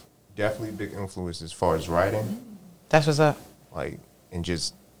Truth. Definitely big influence as far as writing. That's what's up. Like, and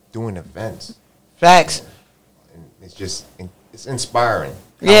just doing events. Facts. And it's inspiring.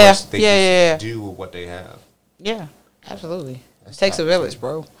 How Yeah, much they yeah. do with what they have. Yeah, absolutely. It takes a village,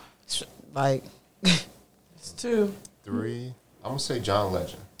 bro. It's like, It's 2. 3. I'm gonna say John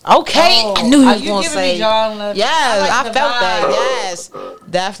Legend. okay. Oh, I knew he are was you gonna giving say me John Legend? Yes, I I, like the felt that. vibe. Yes,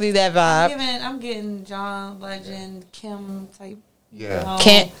 definitely that vibe. I'm getting John Legend, Kim type. Yeah.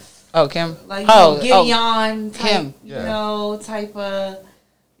 Kim. Oh, Kim. Like Kim. Gideon type, Yeah. you know, type of.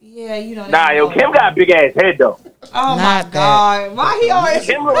 Yeah, you know. Nah, yo, Kim got a big ass head though. Oh my Not that. god! Why he always?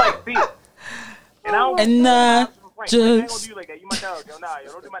 Kim look like Thea. And I don't. And Frank, I ain't gonna Just- do you like that. You my dog. Yo, nah,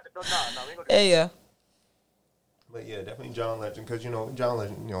 yo, don't do my, no, we ain't gonna do Hey, yeah. But yeah, definitely John Legend, because John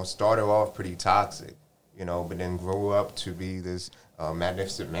Legend, started off pretty toxic, but then grew up to be this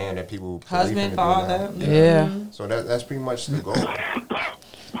magnificent man that people believe him Husband, to father. be now. Yeah. So that's pretty much the goal.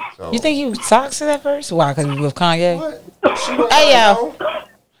 So You think he was toxic at first? Why? Because he was with Kanye? what? She don't Hey, gotta yo. know.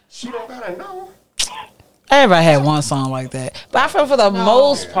 She don't gotta know. Everybody had one song like that. But I feel for the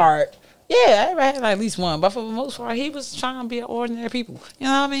most part, yeah, everybody had at least one. But for the most part, he was trying to be an ordinary people. You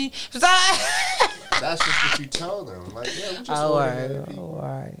know what I mean? That's just what you tell them. Like, yeah, we just All ordinary right, people. all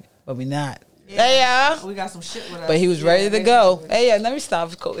right. But we not. Yeah. Hey, yeah. We got some shit with us. But he was ready to go. Hey, yeah, let me stop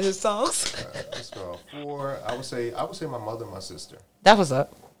his songs. Let's go. 4, I would say my mother and my sister. That was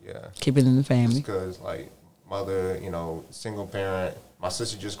up. Yeah. Keep it in the family. Because, like, mother, single parent. My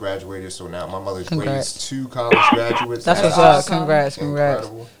sister just graduated, so now my mother's Congrats. raised 2 college graduates. That's what's awesome. up. Congrats.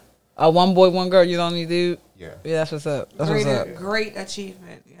 Incredible. One boy, one girl. You don't need dude. Yeah. Yeah, that's what's up. That's what's up. Great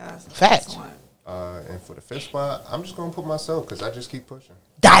achievement. Yes. Facts. Excellent. And for the 5th spot, I'm just gonna put myself because I just keep pushing.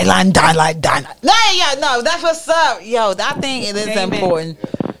 Die line. No, yeah, no, that's what's up. Yo, I think it is Amen. important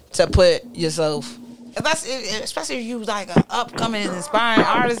to put yourself, especially if you like an upcoming and inspiring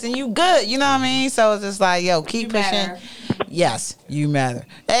artist and you good, you know what I mean? So it's just like, yo, keep You pushing. matter. Yes, you matter.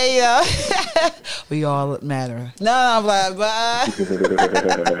 Hey, yo, we all matter. No, I'm like, but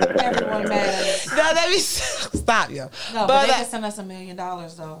Everyone matters. no, let me stop, yo. No, but they can send us $1 million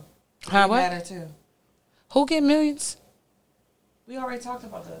though. Huh, We what? matter too. Who get millions? We already talked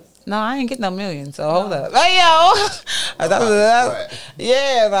about this. No, I ain't get no million. So hold up. Hey, yo.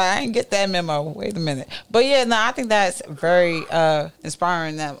 Yeah, like, I ain't get that memo. Wait a minute. But yeah, no, I think that's very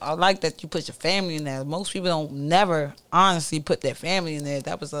inspiring. That I like that you put your family in there. Most people don't never honestly put their family in there.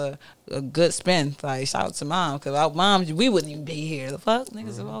 That was a good spin. Like, shout out to mom. Because without mom, we wouldn't even be here. The fuck?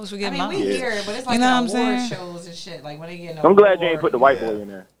 Niggas always forget I mean, mom. we hear it, but it's like You know in what I'm award saying? shows and shit. Like when they get. I'm glad you ain't put the white boy in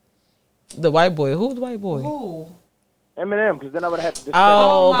there. The white boy. Who's the white boy? Who? Eminem, because then I would have to. Oh,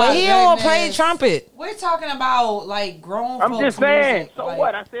 Oh, but my he don't play goodness. trumpet. We're talking about like grown. I'm folks just saying. music, So like,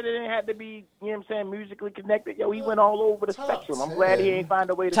 what? I said it didn't have to be. You know what I'm saying? Musically connected. Yo, he went all over the spectrum. I'm glad he ain't find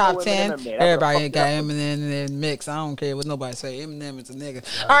a way to Top throw 10. Eminem there. That Everybody would've got fucked Eminem in the mix. I don't care what nobody say. Eminem is a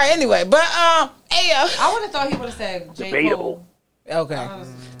nigga. All right, anyway, but hey, I would have thought he would have said J. Debatable. Cole. okay,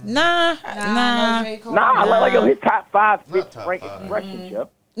 nah. No J. Cole. Nah, like yo, his top 5 Not fits top Frank 5. expressions, yo.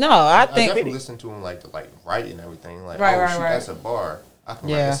 No, I I think definitely listen to him like writing and everything. Like, Right, oh, right, shoot, right. that's a bar. I can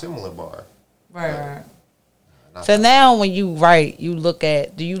write Yeah. a similar bar. Right. Not so. Now, when you write, do you look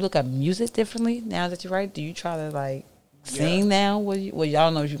at music differently now that you write? Do you try to like sing now? Well,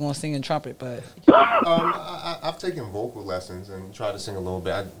 y'all know you're gonna sing in trumpet, but I've taken vocal lessons and tried to sing a little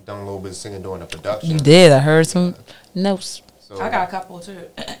bit. I've done a little bit of singing during the production. you did. I heard some notes. So, I got a couple too.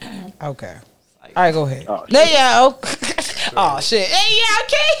 Okay. All right, go ahead. Oh, There you go. Oh shit. Hey, yeah,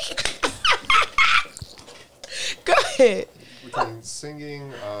 okay. Go ahead. between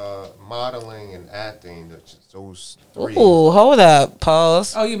singing, modeling, and acting, those 3. Ooh, hold up.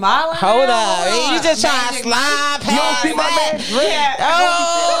 Pause. Oh, you modeling? Hold now? up. You just trying to Magic slide Mike? past see my that. man Drake?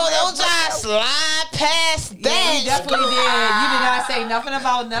 Oh, don't try to slide past Yeah, that. you definitely did. You did not say nothing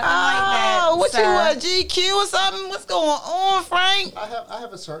about nothing like that. Oh, what sir. you want, GQ or something? What's going on, Frank? I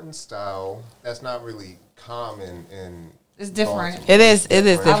have a certain style that's not really common in. It's different. Baltimore. It is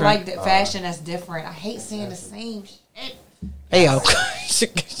different. I like that fashion that's different. I hate seeing the same shit. Hey, yo.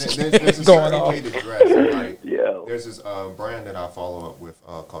 There's a Going certain on. way to dress. Like, Yeah. there's this brand that I follow up with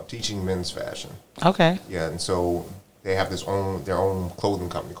called Teaching Men's Fashion. Okay. Yeah, and so they have their own clothing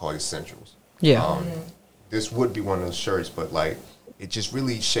company called Essentials. Yeah. This would be one of those shirts, but like it just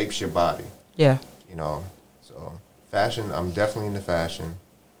really shapes your body. Yeah. So fashion. I'm definitely into fashion,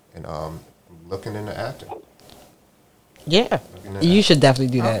 and looking into acting. Yeah. Looking into You should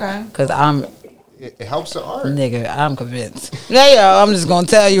definitely do Okay. that. Because I'm, It helps the art. nigga, I'm convinced. Yeah, yo, I'm just going to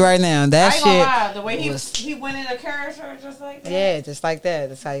tell you right now. That I ain't gonna shit. lie. The way was- he went in a character just like that. Yeah, just like that.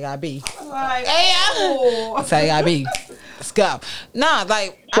 That's how you got to be. I was like, Hey, oh. That's how you got to be. Let's go. Nah,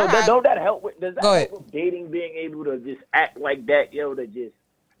 like, So I- don't that help with? Does that Go help ahead. with dating? Being able to just act like that, yo, to just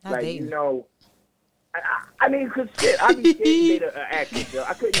Not like dating. you know. I mean, cause shit, I'd be scared to date an actress. Yo.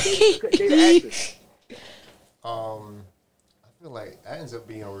 I couldn't date an actress. I feel like that ends up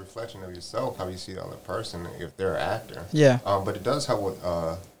being a reflection of yourself, how you see the other person if they're an actor. Yeah. But it does help with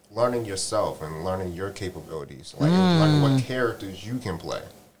learning yourself and learning your capabilities, like learning what characters you can play.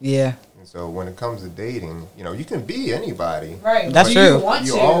 Yeah. And so when it comes to dating, you can be anybody. Right. That's Do true. You want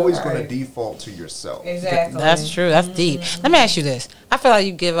You're to, always right. going to default to yourself. Exactly. That's true. That's deep. Let me ask you this. I feel like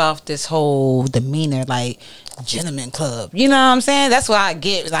you give off this whole demeanor, like gentleman club. You know what I'm saying? That's what I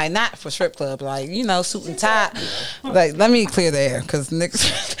get. Like, not for strip club. Like, you know, suit and tie. Like, let me clear the air because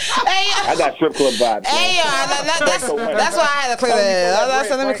niggas. I got strip club vibes. Hey, that's why I had to clear the air.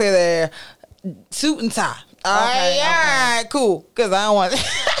 So let me clear the air. Suit and tie. All right, cool. Because I don't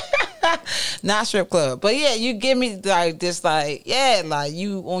want not strip club. But yeah, you give me like this, like, yeah, like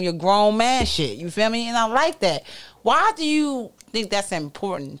you on your grown man shit. You feel me? And I like that. Why do you think that's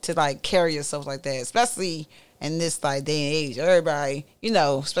important to like carry yourself like that, especially in this like day and age? Everybody, you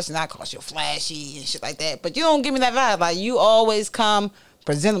know, especially not cause you're flashy and shit like that. But you don't give me that vibe. Like you always come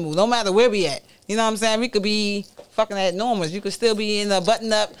presentable, no matter where we at. You know what I'm saying? We could be fucking at Norman's. You could still be in a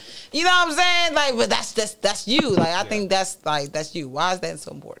button up. You know what I'm saying? Like, but that's you. Like I think that's you. Why is that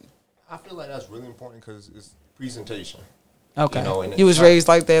so important? I feel like that's really important because it's presentation. Okay. You know, and you was raised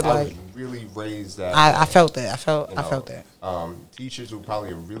like that, I like was really raised that. I felt that. I felt that. Teachers were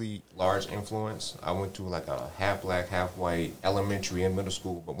probably a really large influence. I went to like a half black, half white elementary and middle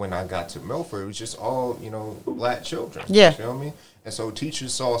school, but when I got to Milford, it was just all, you know, black children. Yeah. You feel me? And so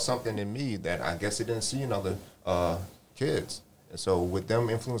teachers saw something in me that I guess they didn't see in other kids. And so with them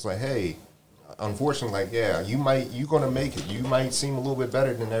influence, like, hey, unfortunately, like, yeah, you're gonna make it. You might seem a little bit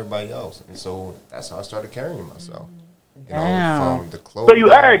better than everybody else. And so that's how I started carrying myself. You know, from the clothes. So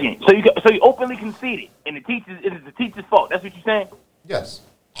you arrogant. So you openly conceited, and it is the teacher's fault. That's what you're saying? Yes.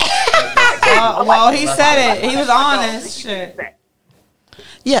 Well, he said it. He was honest. Shit.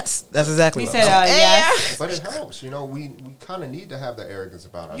 Yes, that's exactly. He what said, yes. But it helps. You know, we kind of need to have the arrogance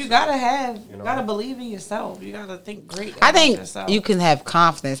about ourselves. You gotta believe in yourself. You gotta think great. I think yourself. you can have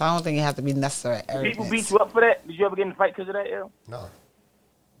confidence. I don't think it has to be necessary. Arrogance. People beat you up for that? Did you ever get in a fight because of that, L? No.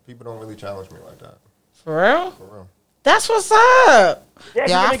 People don't really challenge me like that. For real? For real. That's what's up.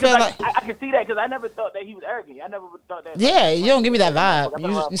 Yeah, I feel like I can see that because I never thought that he was arrogant. I never thought that. yeah, you don't give me that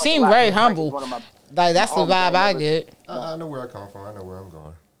vibe. You seem very humble. Like that's the vibe I get. I know where I come from. I know where I'm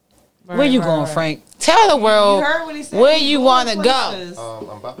going. Where you going, Frank? Tell the world You heard what he said. where He's you going want to places. go.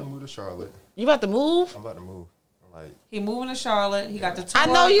 I'm about to move to Charlotte. You about to move? I'm about to move. Like He moving to Charlotte. He got the tour. I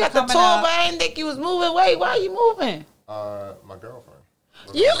know you got the tour, coming but up. I didn't think you was moving. Wait, why are you moving? my girlfriend.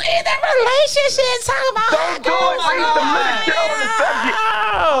 You in that relationship talking about Don't do it. Bring some little shit on the subject.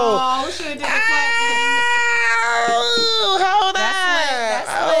 Oh, we should have did the Hold up.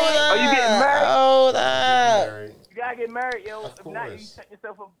 Are you getting married? Hold up. You gotta get married, yo. If not, you set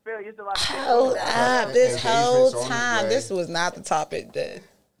yourself up for failure. It's a lot of Hold up. This whole Engagement's on the time, way. this was not the topic that.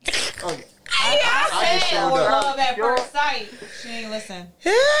 I just said showed up. love at first sight. She ain't listen.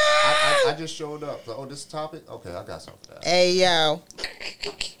 I just showed up. So, this topic? Okay, I got something for that. Hey, yo.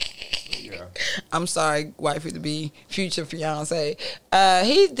 Yeah. I'm sorry, wifey to be, future fiance.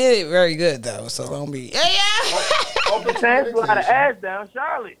 He did it very good, though, so don't be. Hey, yeah. Open chance, a lot of ass down,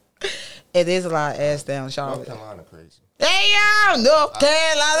 Charlotte. It is a lot of ass down, Charlotte. North Carolina crazy. Hey, yo, North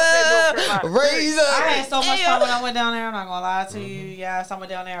Carolina, razor. I had so much Hey, fun yo. when I went down there. I'm not gonna lie to you. Yes, I went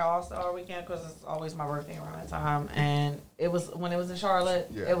down there all weekend because it's always my birthday around that time. And it was when it was in Charlotte.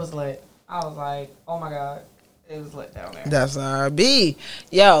 Yeah. It was lit. I was like, oh my god, it was lit down there. That's RB.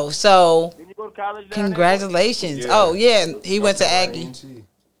 Yo, so Did you go to college down congratulations. Yeah. Oh, yeah, he went to North Aggie. Carolina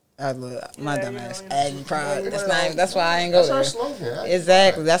I love my dumb ass. yeah. Aggie pride. That's why I ain't go That's there. our slogan.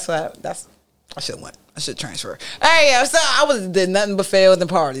 Exactly. I should have went. I should transfer. Hey, yo, so I was did nothing but fail in the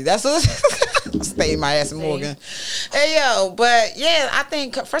party. That's what stayed my ass in Morgan. Hey, yo, but yeah, I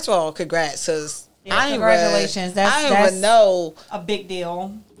think first of all, congrats, cause Yeah, I ain't congratulations. Read, I didn't That's even know a big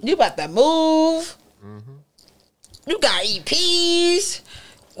deal. you about to move. You got EPs.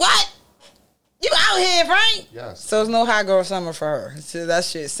 What? You out here, Frank? Yes. So it's no hot girl summer for her. So that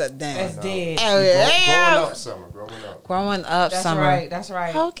shit set down. That's dead. Oh, yeah. Growing up summer. Growing up. Growing up That's summer. right. That's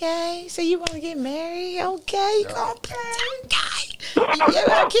right. Okay, so you want to get married? Okay, okay. You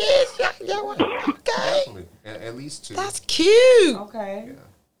got kids? You want? Okay, Definitely. At least two. that's cute. Okay.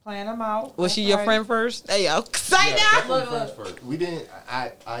 Plan them out. Was she That's your right. friend first? Hey, yo, say Yeah, that. definitely friends first. We didn't.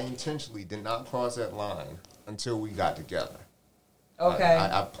 I intentionally did not cross that line until we got together. Okay.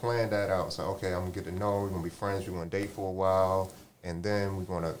 I planned that out. So okay, I'm gonna get to know. We're gonna be friends. We're gonna date for a while, and then we're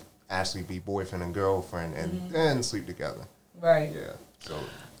gonna actually be boyfriend and girlfriend, and then sleep together. Right. Yeah. So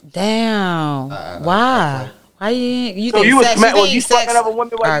Damn. Why? Why you So think you was sex? mad, You was you think sex? fucking other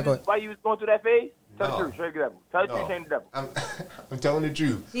women All right, go while you was going through that phase? Tell No. the truth, straight devil. Tell the truth, No. shame the devil. I'm telling the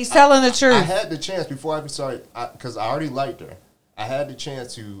truth. He's telling the I truth. had the chance before I even started, because I already liked her. I had the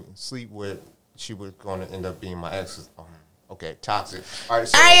chance to sleep with. She was going to end up being my ex. Okay, toxic. All right,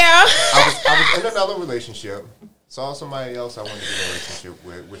 so I was in another relationship. Saw somebody else I wanted to get in a relationship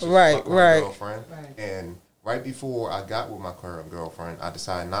with, which is my current girlfriend. Right. And right before I got with my current girlfriend, I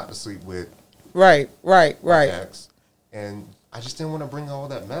decided not to sleep with Right. my ex, and I just didn't want to bring all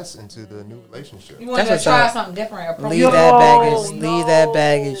that mess into the new relationship. You wanted to try something different. Leave that baggage. Leave that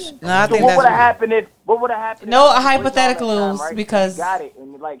baggage. No, I So think what would have that's happened if? What would have happened? No, if you waited all that hypotheticals, time, right? because- You got it,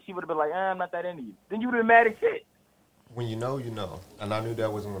 and like she would have been like, I'm not that into you. Then you would have been mad as shit. When you know, and I knew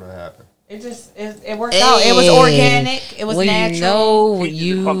that wasn't going to happen. It worked out. It was organic. It was when natural.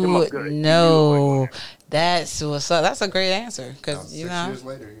 You know. That's what's up. That's a great answer because you 6 know. years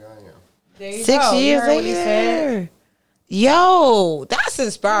later, here I am. There you 6 go. You years heard what he said. later. Yo, that's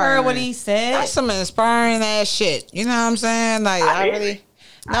inspiring. You heard what he said. That's some inspiring ass shit. You know what I'm saying? Like I really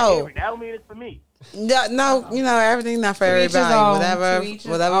no. That don't mean it's for me. No, you know everything not for To each his everybody. own. Whatever, To each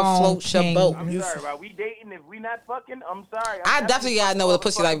his whatever own, floats your king. boat. I'm sorry, bro. We dating. If we not fucking, I'm sorry. I definitely gotta know what a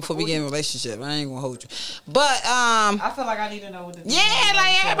pussy like before we get in a relationship. I ain't gonna hold you, but I feel like I need to know what the yeah,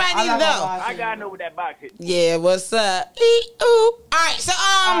 like everybody need to know. I gotta know what that box is. Yeah, what's up? Ooh. All right, so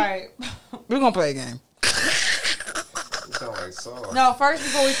we're gonna play a game. You sound like Saul. No, first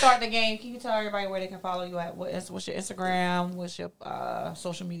before we start the game, can you tell everybody where they can follow you at? What's your Instagram? What's your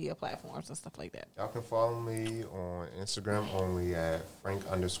social media platforms and stuff like that? Y'all can follow me on Instagram only at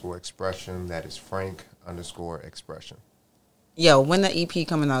Frank_expression. That is Frank_expression. Yo, when the EP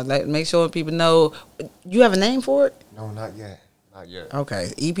coming out? Like, make sure people know. You have a name for it? No, not yet. Not yet.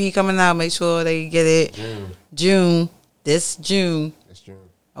 Okay, EP coming out. Make sure they get it. June. This June.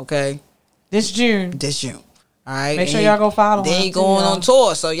 Okay. This June. All right. Make sure y'all go follow They him, going too, on y'all.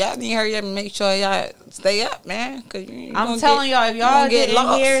 tour, so y'all need to hurry up and make sure y'all stay up, man. Cause I'm telling y'all, if y'all get in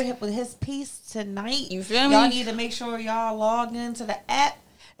lost. here with his piece tonight, You feel me? y'all need to make sure y'all log into the app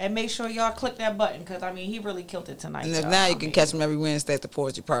and make sure y'all click that button because I mean he really killed it tonight. And if y'all. not, you can catch them every Wednesday at the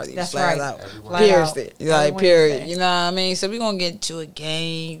Poetry Party. That's Flat right. Out. Flat Period. out. Like, Every period. Wednesday. You know what I mean? So we're going to get to a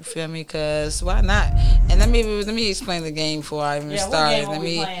game. You feel me? Because why not? And let me explain the game before I even start. What game are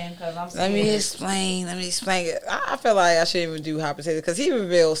we playing? 'Cause I'm Let me explain. it. I feel like I shouldn't even do hot potato because he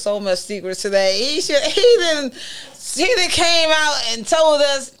revealed so much secrets today. He done came out and told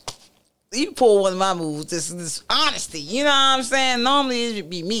us. You pull one of my moves. This honesty. You know what I'm saying? Normally it would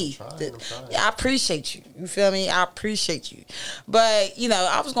be me. I appreciate you. You feel me? I appreciate you. But you know,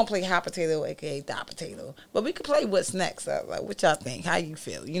 I was gonna play hot potato, aka dot potato. But we could play what's next. Like, what y'all think? How you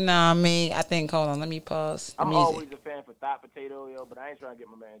feel? You know what I mean? I think. Hold on. Let me pause. the I'm music. always a fan for Thought Potato, yo, but I ain't trying to get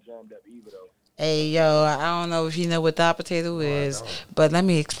my man jammed up either, though. Hey yo, I don't know if you know what dot potato is, but let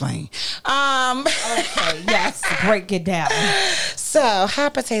me explain. Okay, yes, break it down. So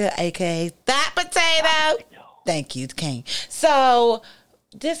hot potato, aka dot potato. Thank you, King. So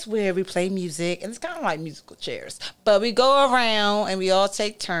this where we play music, and it's kind of like musical chairs, but we go around and we all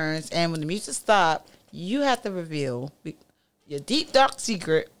take turns. And when the music stops, you have to reveal your deep dark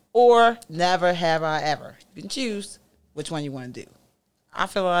secret or never have I ever. You can choose which one you want to do. I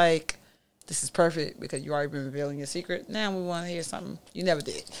feel like this is perfect because you already been revealing your secret. Now we want to hear something you never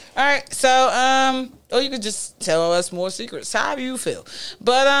did. All right, so or you could just tell us more secrets. However you feel.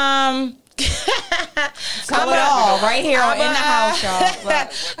 But Tell it all right here in the house,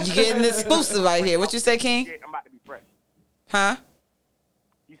 y'all. You getting exclusive right here. What you say, King? I'm about to be fresh. Huh?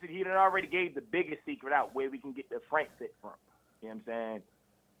 You said he done already gave the biggest secret out where we can get the Frank fit from. You know what I'm saying?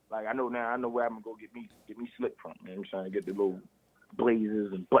 Like I know where I'm gonna go get me slick from. You know what I'm trying to get the little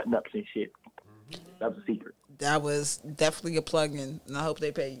blazers and button ups and shit. That was a secret. That was definitely a plug-in, and I hope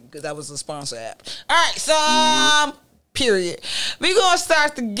they pay you because that was a sponsor app. All right, so period. We gonna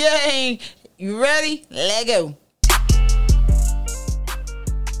start the game. You ready? Let go.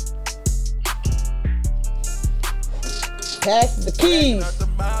 Pass the keys.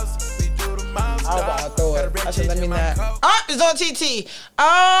 I was about to throw it. I said, let me not. Oh, it's on TT.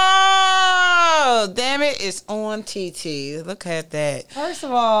 Oh, damn it. It's on TT. Look at that. First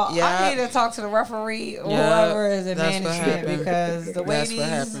of all, Yeah. I need to talk to the referee or Yeah, whoever is in that's what management happened. because the way That's what these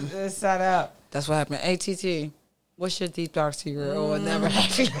happened. is set up. That's what happened. Hey, TT, what's your deep dark secret? Or never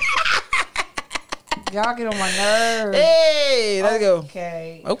happy? Y'all get on my nerves. Hey, let's go.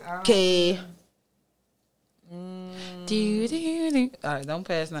 Okay. Okay. Do. All right, don't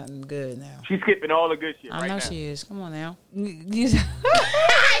pass nothing good now. She's skipping all the good shit. I right know now. she is. Come on now. You can't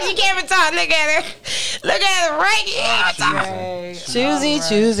even talk. Look at her. Look at her right here. Choosy.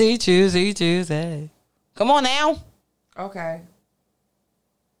 Come on now. Okay.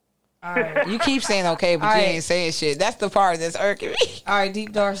 All right. You keep saying okay, but All you right. ain't saying shit. That's the part that's irking me. All right,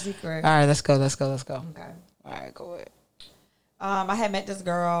 deep dark secret. All right, let's go. Okay. All right, go ahead. I had met this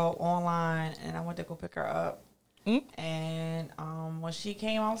girl online, and I went to go pick her up. And when she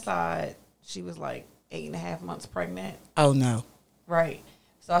came outside, she was like 8.5 months pregnant. Oh no. Right.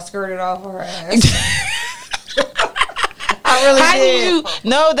 So I skirted off her ass. I really how did. do you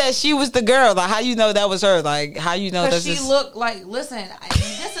know that she was the girl? Like, how you know that was her? Like, how you know Because that she looked like, listen,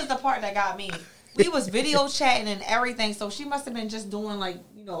 this is the part that got me. We was video chatting and everything, so she must have been just doing like,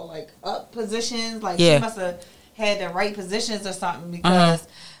 you know, like up positions. Like Yeah. she must have had the right positions or something because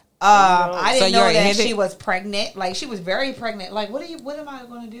I didn't So you know already that hit it? she was pregnant. Like she was very pregnant. Like what am I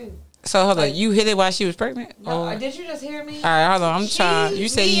gonna do? So hold Like- on, you hit it while she was pregnant? No, Or- did you just hear me? All right, hold on. I'm trying. You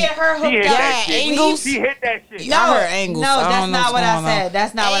said me you. and her She hooked hit up. that shit. angles? She hit that shit. No, I heard angles. no, I that's don't know not what's what I going on. said.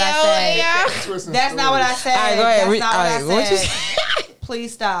 That's not what I said. That's not what I said. All right, go ahead. That's not All what right, I what you said.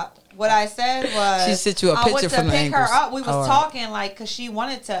 Please stop. What I said was She sent you a I picture went to from the pick her angles. up. We was All right. talking like because she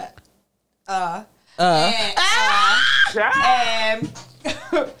wanted to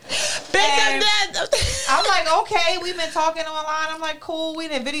and I'm like, okay, we've been talking online. I'm like, cool. We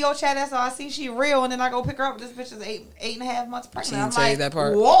didn't video chat. That's all I see. She real, and then I go pick her up. This bitch is eight and a half months pregnant. She didn't I'm tell you like, that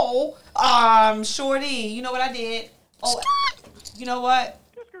part. whoa, shorty. You know what I did? Oh, you know what?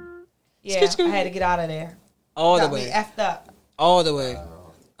 Yeah, I had to get out of there. All the Got me way. effed up. All the way.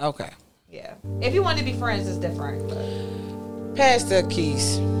 Okay. Yeah. If you want to be friends, it's different. But Pass the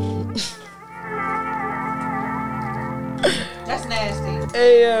keys. that's nasty.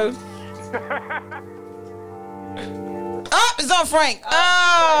 Hey, oh, it's on Frank.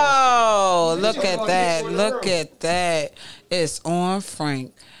 Oh, look at that. Look at that. It's on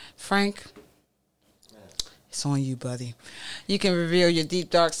Frank. Frank, it's on you, buddy. You can reveal your deep,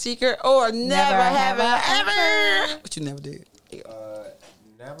 dark secret or never have I ever. But you never did.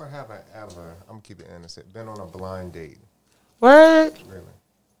 Never have I ever. I'm gonna keep it innocent. Been on a blind date. Word? Really?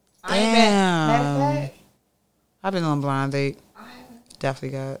 I ain't been. Matter of Damn. fact, I've been on a blind date.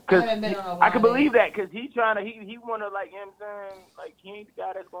 Definitely got. I haven't been on a I blind can date. believe that because he trying to he want to like you know what I'm saying like he ain't the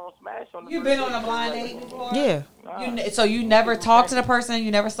guy that's gonna smash on the You first been date. on a blind Like, date before? Yeah. So you never talked to the person,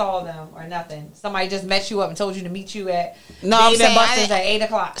 you never saw them or nothing. Somebody just met you up and told you to meet you at No, I'm Dave and saying I Buster's didn't- at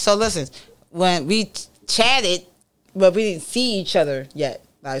 8:00. So listen, when we chatted, but we didn't see each other yet.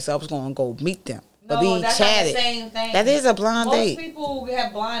 Like, so I was gonna go meet them, but No, we that's chatted. not the same thing. That is a blind Most date. people who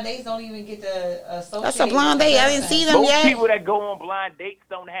have blind dates don't even get to associate. That's a blind with the date. I didn't person. see them Most yet. people that go on blind dates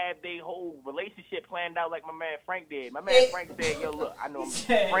don't have their whole relationship planned out like my man Frank did. My man Frank said, "Yo, look, I know I'm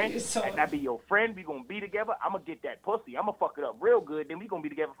your friend, and I be your friend. We gonna be together. I'm gonna get that pussy. I'm gonna fuck it up real good. Then we gonna be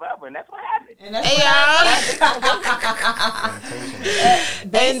together forever." And that's what happened. And that's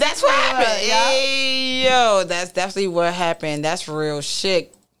And that's what happened. yeah. Hey, yo, that's definitely what happened. That's real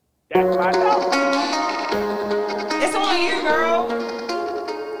shit. That's what I know. It's on you, girl.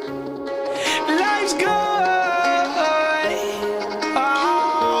 Life's good.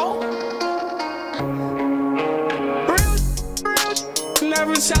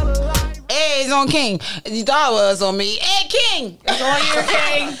 Never tell a lie. Hey, it's on King. You thought it was on me. Hey, King. It's on you,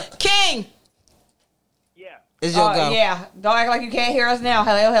 King. King. Yeah. It's your go. Yeah. Don't act like you can't hear us now.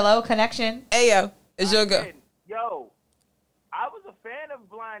 Hello, hello, connection. Hey, yo. It's your go. Yo, I was a fan of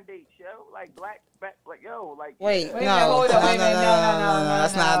blind dates, yo. Like Wait, Wait a no, minute, hold no, on, no, wait a no, minute.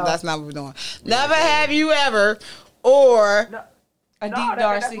 no, No. That's not what we're doing. Never have you ever, or A deep, that's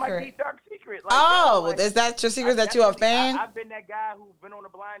dark my secret. deep dark secret. Like, oh, yo, like, is that your secret that you're a fan? I've been that guy who's been on a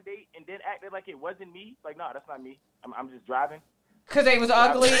blind date and then acted like it wasn't me. Like, no, that's not me. I'm just driving. Cause they was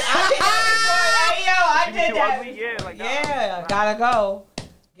ugly. I did that before. Hey, yo, I You did too that. ugly? Yeah, like, nah. Yeah, gotta go.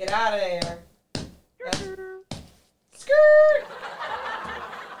 Get out of there. Skirt.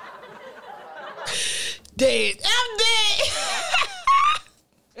 Dead. I'm dead.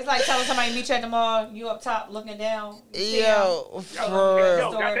 It's like telling somebody to meet you at the mall. You up top looking down. You see Yo, them. for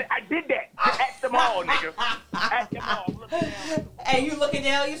real. Yo, I did that at the mall, nigga. At the mall, I'm looking down. Hey, you looking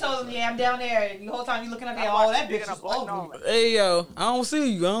down? You told them, yeah, I'm down there. And the whole time you looking up there, oh, that bitch is ugly. Hey, yo, I don't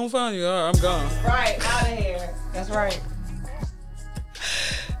see you. I don't find you. All right, I'm gone. Right, out of here. That's right.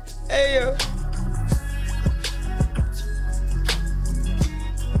 Hey, yo.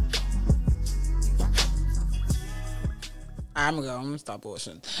 I'm gonna go. I'm gonna stop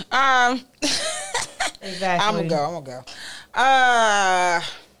bullshitting. Exactly. I'm gonna go.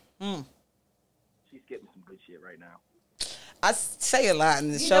 She's getting some good shit right now. I say a lot in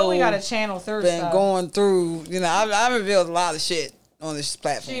the You show. know we gotta channel through Been stuff. going through. You know, I revealed a lot of shit on this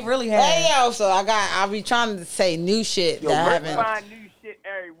platform. She really has. Hey, yo, so I'll be trying to say new shit Yo, that I Rick haven't. find new shit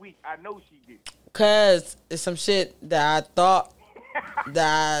every week. I know she do. Cause it's some shit that I thought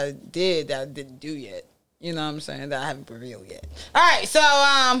that I did that I didn't do yet. You know what I'm saying? That I haven't revealed yet. All right, so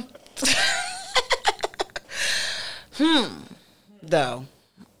though.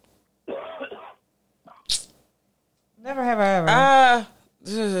 Never have I ever.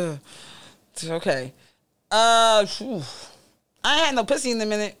 Okay. I ain't had no pussy in a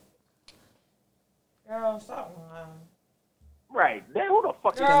minute. Girl, stop. Right. Then who the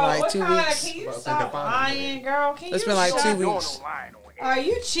fuck? It's been like what 2 kind weeks. Can you stop lying, girl? Can It's you been like stop? 2 weeks. Are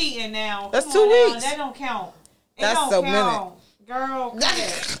you cheating now? That's Come 2 on now, weeks. That don't count. It That's don't a count. Girl,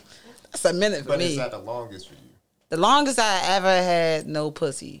 That's a minute for But me. is that the longest for you? The longest I ever had no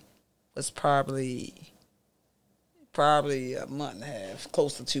pussy was probably a month and a half,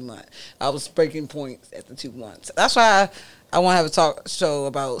 close to 2 months. I was breaking points at the 2 months. That's why I want to have a talk show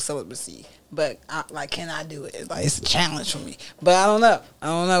about celibacy. But can I do it? It's a challenge for me. But I don't know. I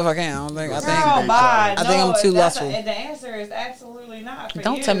don't know if I can. I think I'm too lustful. The answer is absolutely not.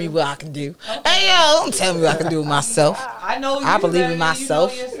 Don't tell me what I can do. Okay. Hey yo, don't tell me what I can do with myself. I know you. I believe in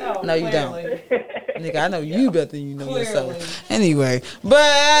myself. You know yourself, no, you clearly. don't. Nigga, I know you better than you know Clearly. yourself. Anyway, but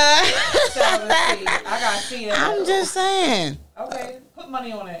I gotta see that. I'm just saying. Okay, put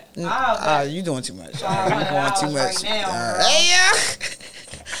money on it. You doing too much. You $500 doing too much. right now, Hey yo.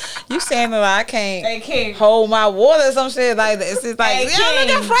 You saying that I can't hold my water or some shit like that? It's just like, look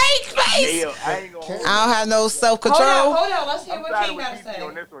at Frank's face. I don't have no self-control. Hold on. Let's hear what King got to say.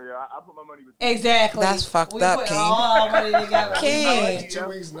 On this one, I put my money with Exactly. That's fucked up, King. All money together. King. 2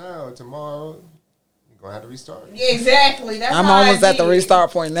 weeks now. Tomorrow, you're going to have to restart. Exactly. That's I'm how almost I at the be.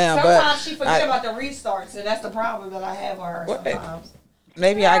 restart point now. Sometimes she forget about the restarts, and that's the problem that I have with her sometimes.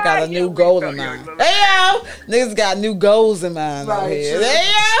 Maybe I got a new goal in mind. Hey yo, niggas got new goals in mind over here.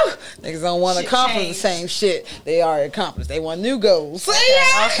 Hey yo, niggas don't want to accomplish the same shit they already accomplished. They want new goals.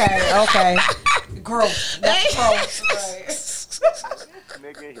 Okay. Growth. That's growth.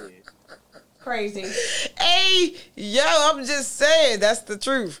 Nigga head. Crazy. Hey yo, I'm just saying that's the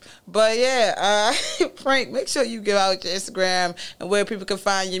truth. But yeah, Frank, make sure you give out your Instagram and where people can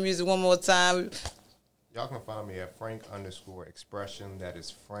find your music one more time. Y'all can find me at Frank_expression. That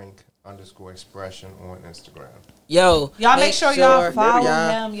is Frank_expression on Instagram. Yo, y'all make sure y'all follow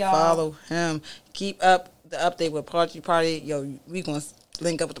him, y'all. Follow him. Keep up the update with Porgy Party. Yo, we gonna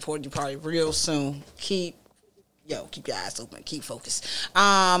link up with the Porgy Party real soon. Keep your eyes open. Keep focused.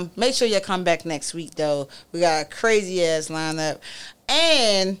 Make sure you come back next week though. We got a crazy ass lineup.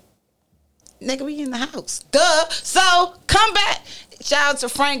 And nigga, we in the house. Duh. So come back. Shout out to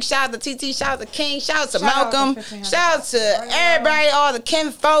Frank, shout out to TT, shout out to King, shout out to Malcolm, shout out to everybody, all the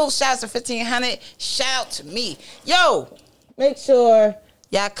Ken folks, shout out to 1500, shout out to me. Yo, make sure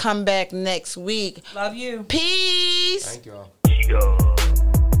y'all come back next week. Love you. Peace. Thank y'all.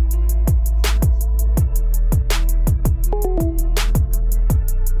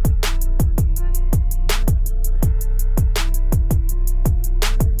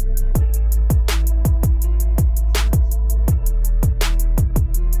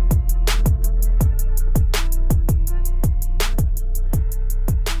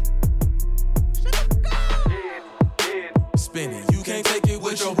 Spin it, you can't take it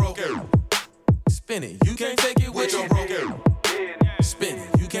with your broker. Spin it, you can't take it with your broker. Spin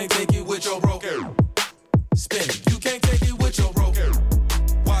it, you can't take it with your broker. Spin it, you can't take it with your broker.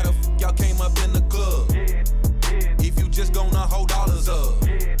 Why the f y'all came up in the club? If you just gonna hold dollars up.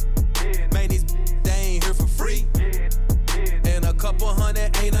 Man, these they ain't here for free. And a couple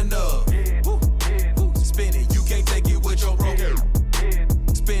hundred ain't enough. Spin it, you can't take it with your broker.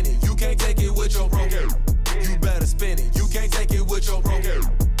 Spin it, you can't take it with your broker. You better spin it, you can't take it with your broker.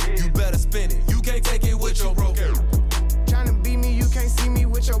 You better spin it, you can't take it with your broker. Tryna beat me, you can't see me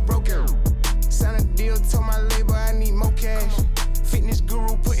with your broker. Sign a deal, told my label I need more cash. Fitness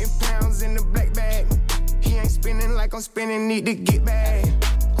guru putting pounds in the black bag. He ain't spinning like I'm spinning, need to get back.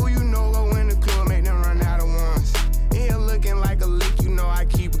 Who you know go in the club, make them run out of ones. In here looking like a lick, you know I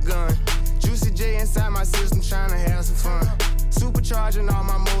keep a gun. Juicy J inside my system, tryna have some fun. Supercharging all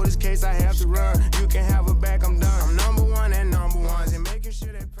my motors, case I have to run.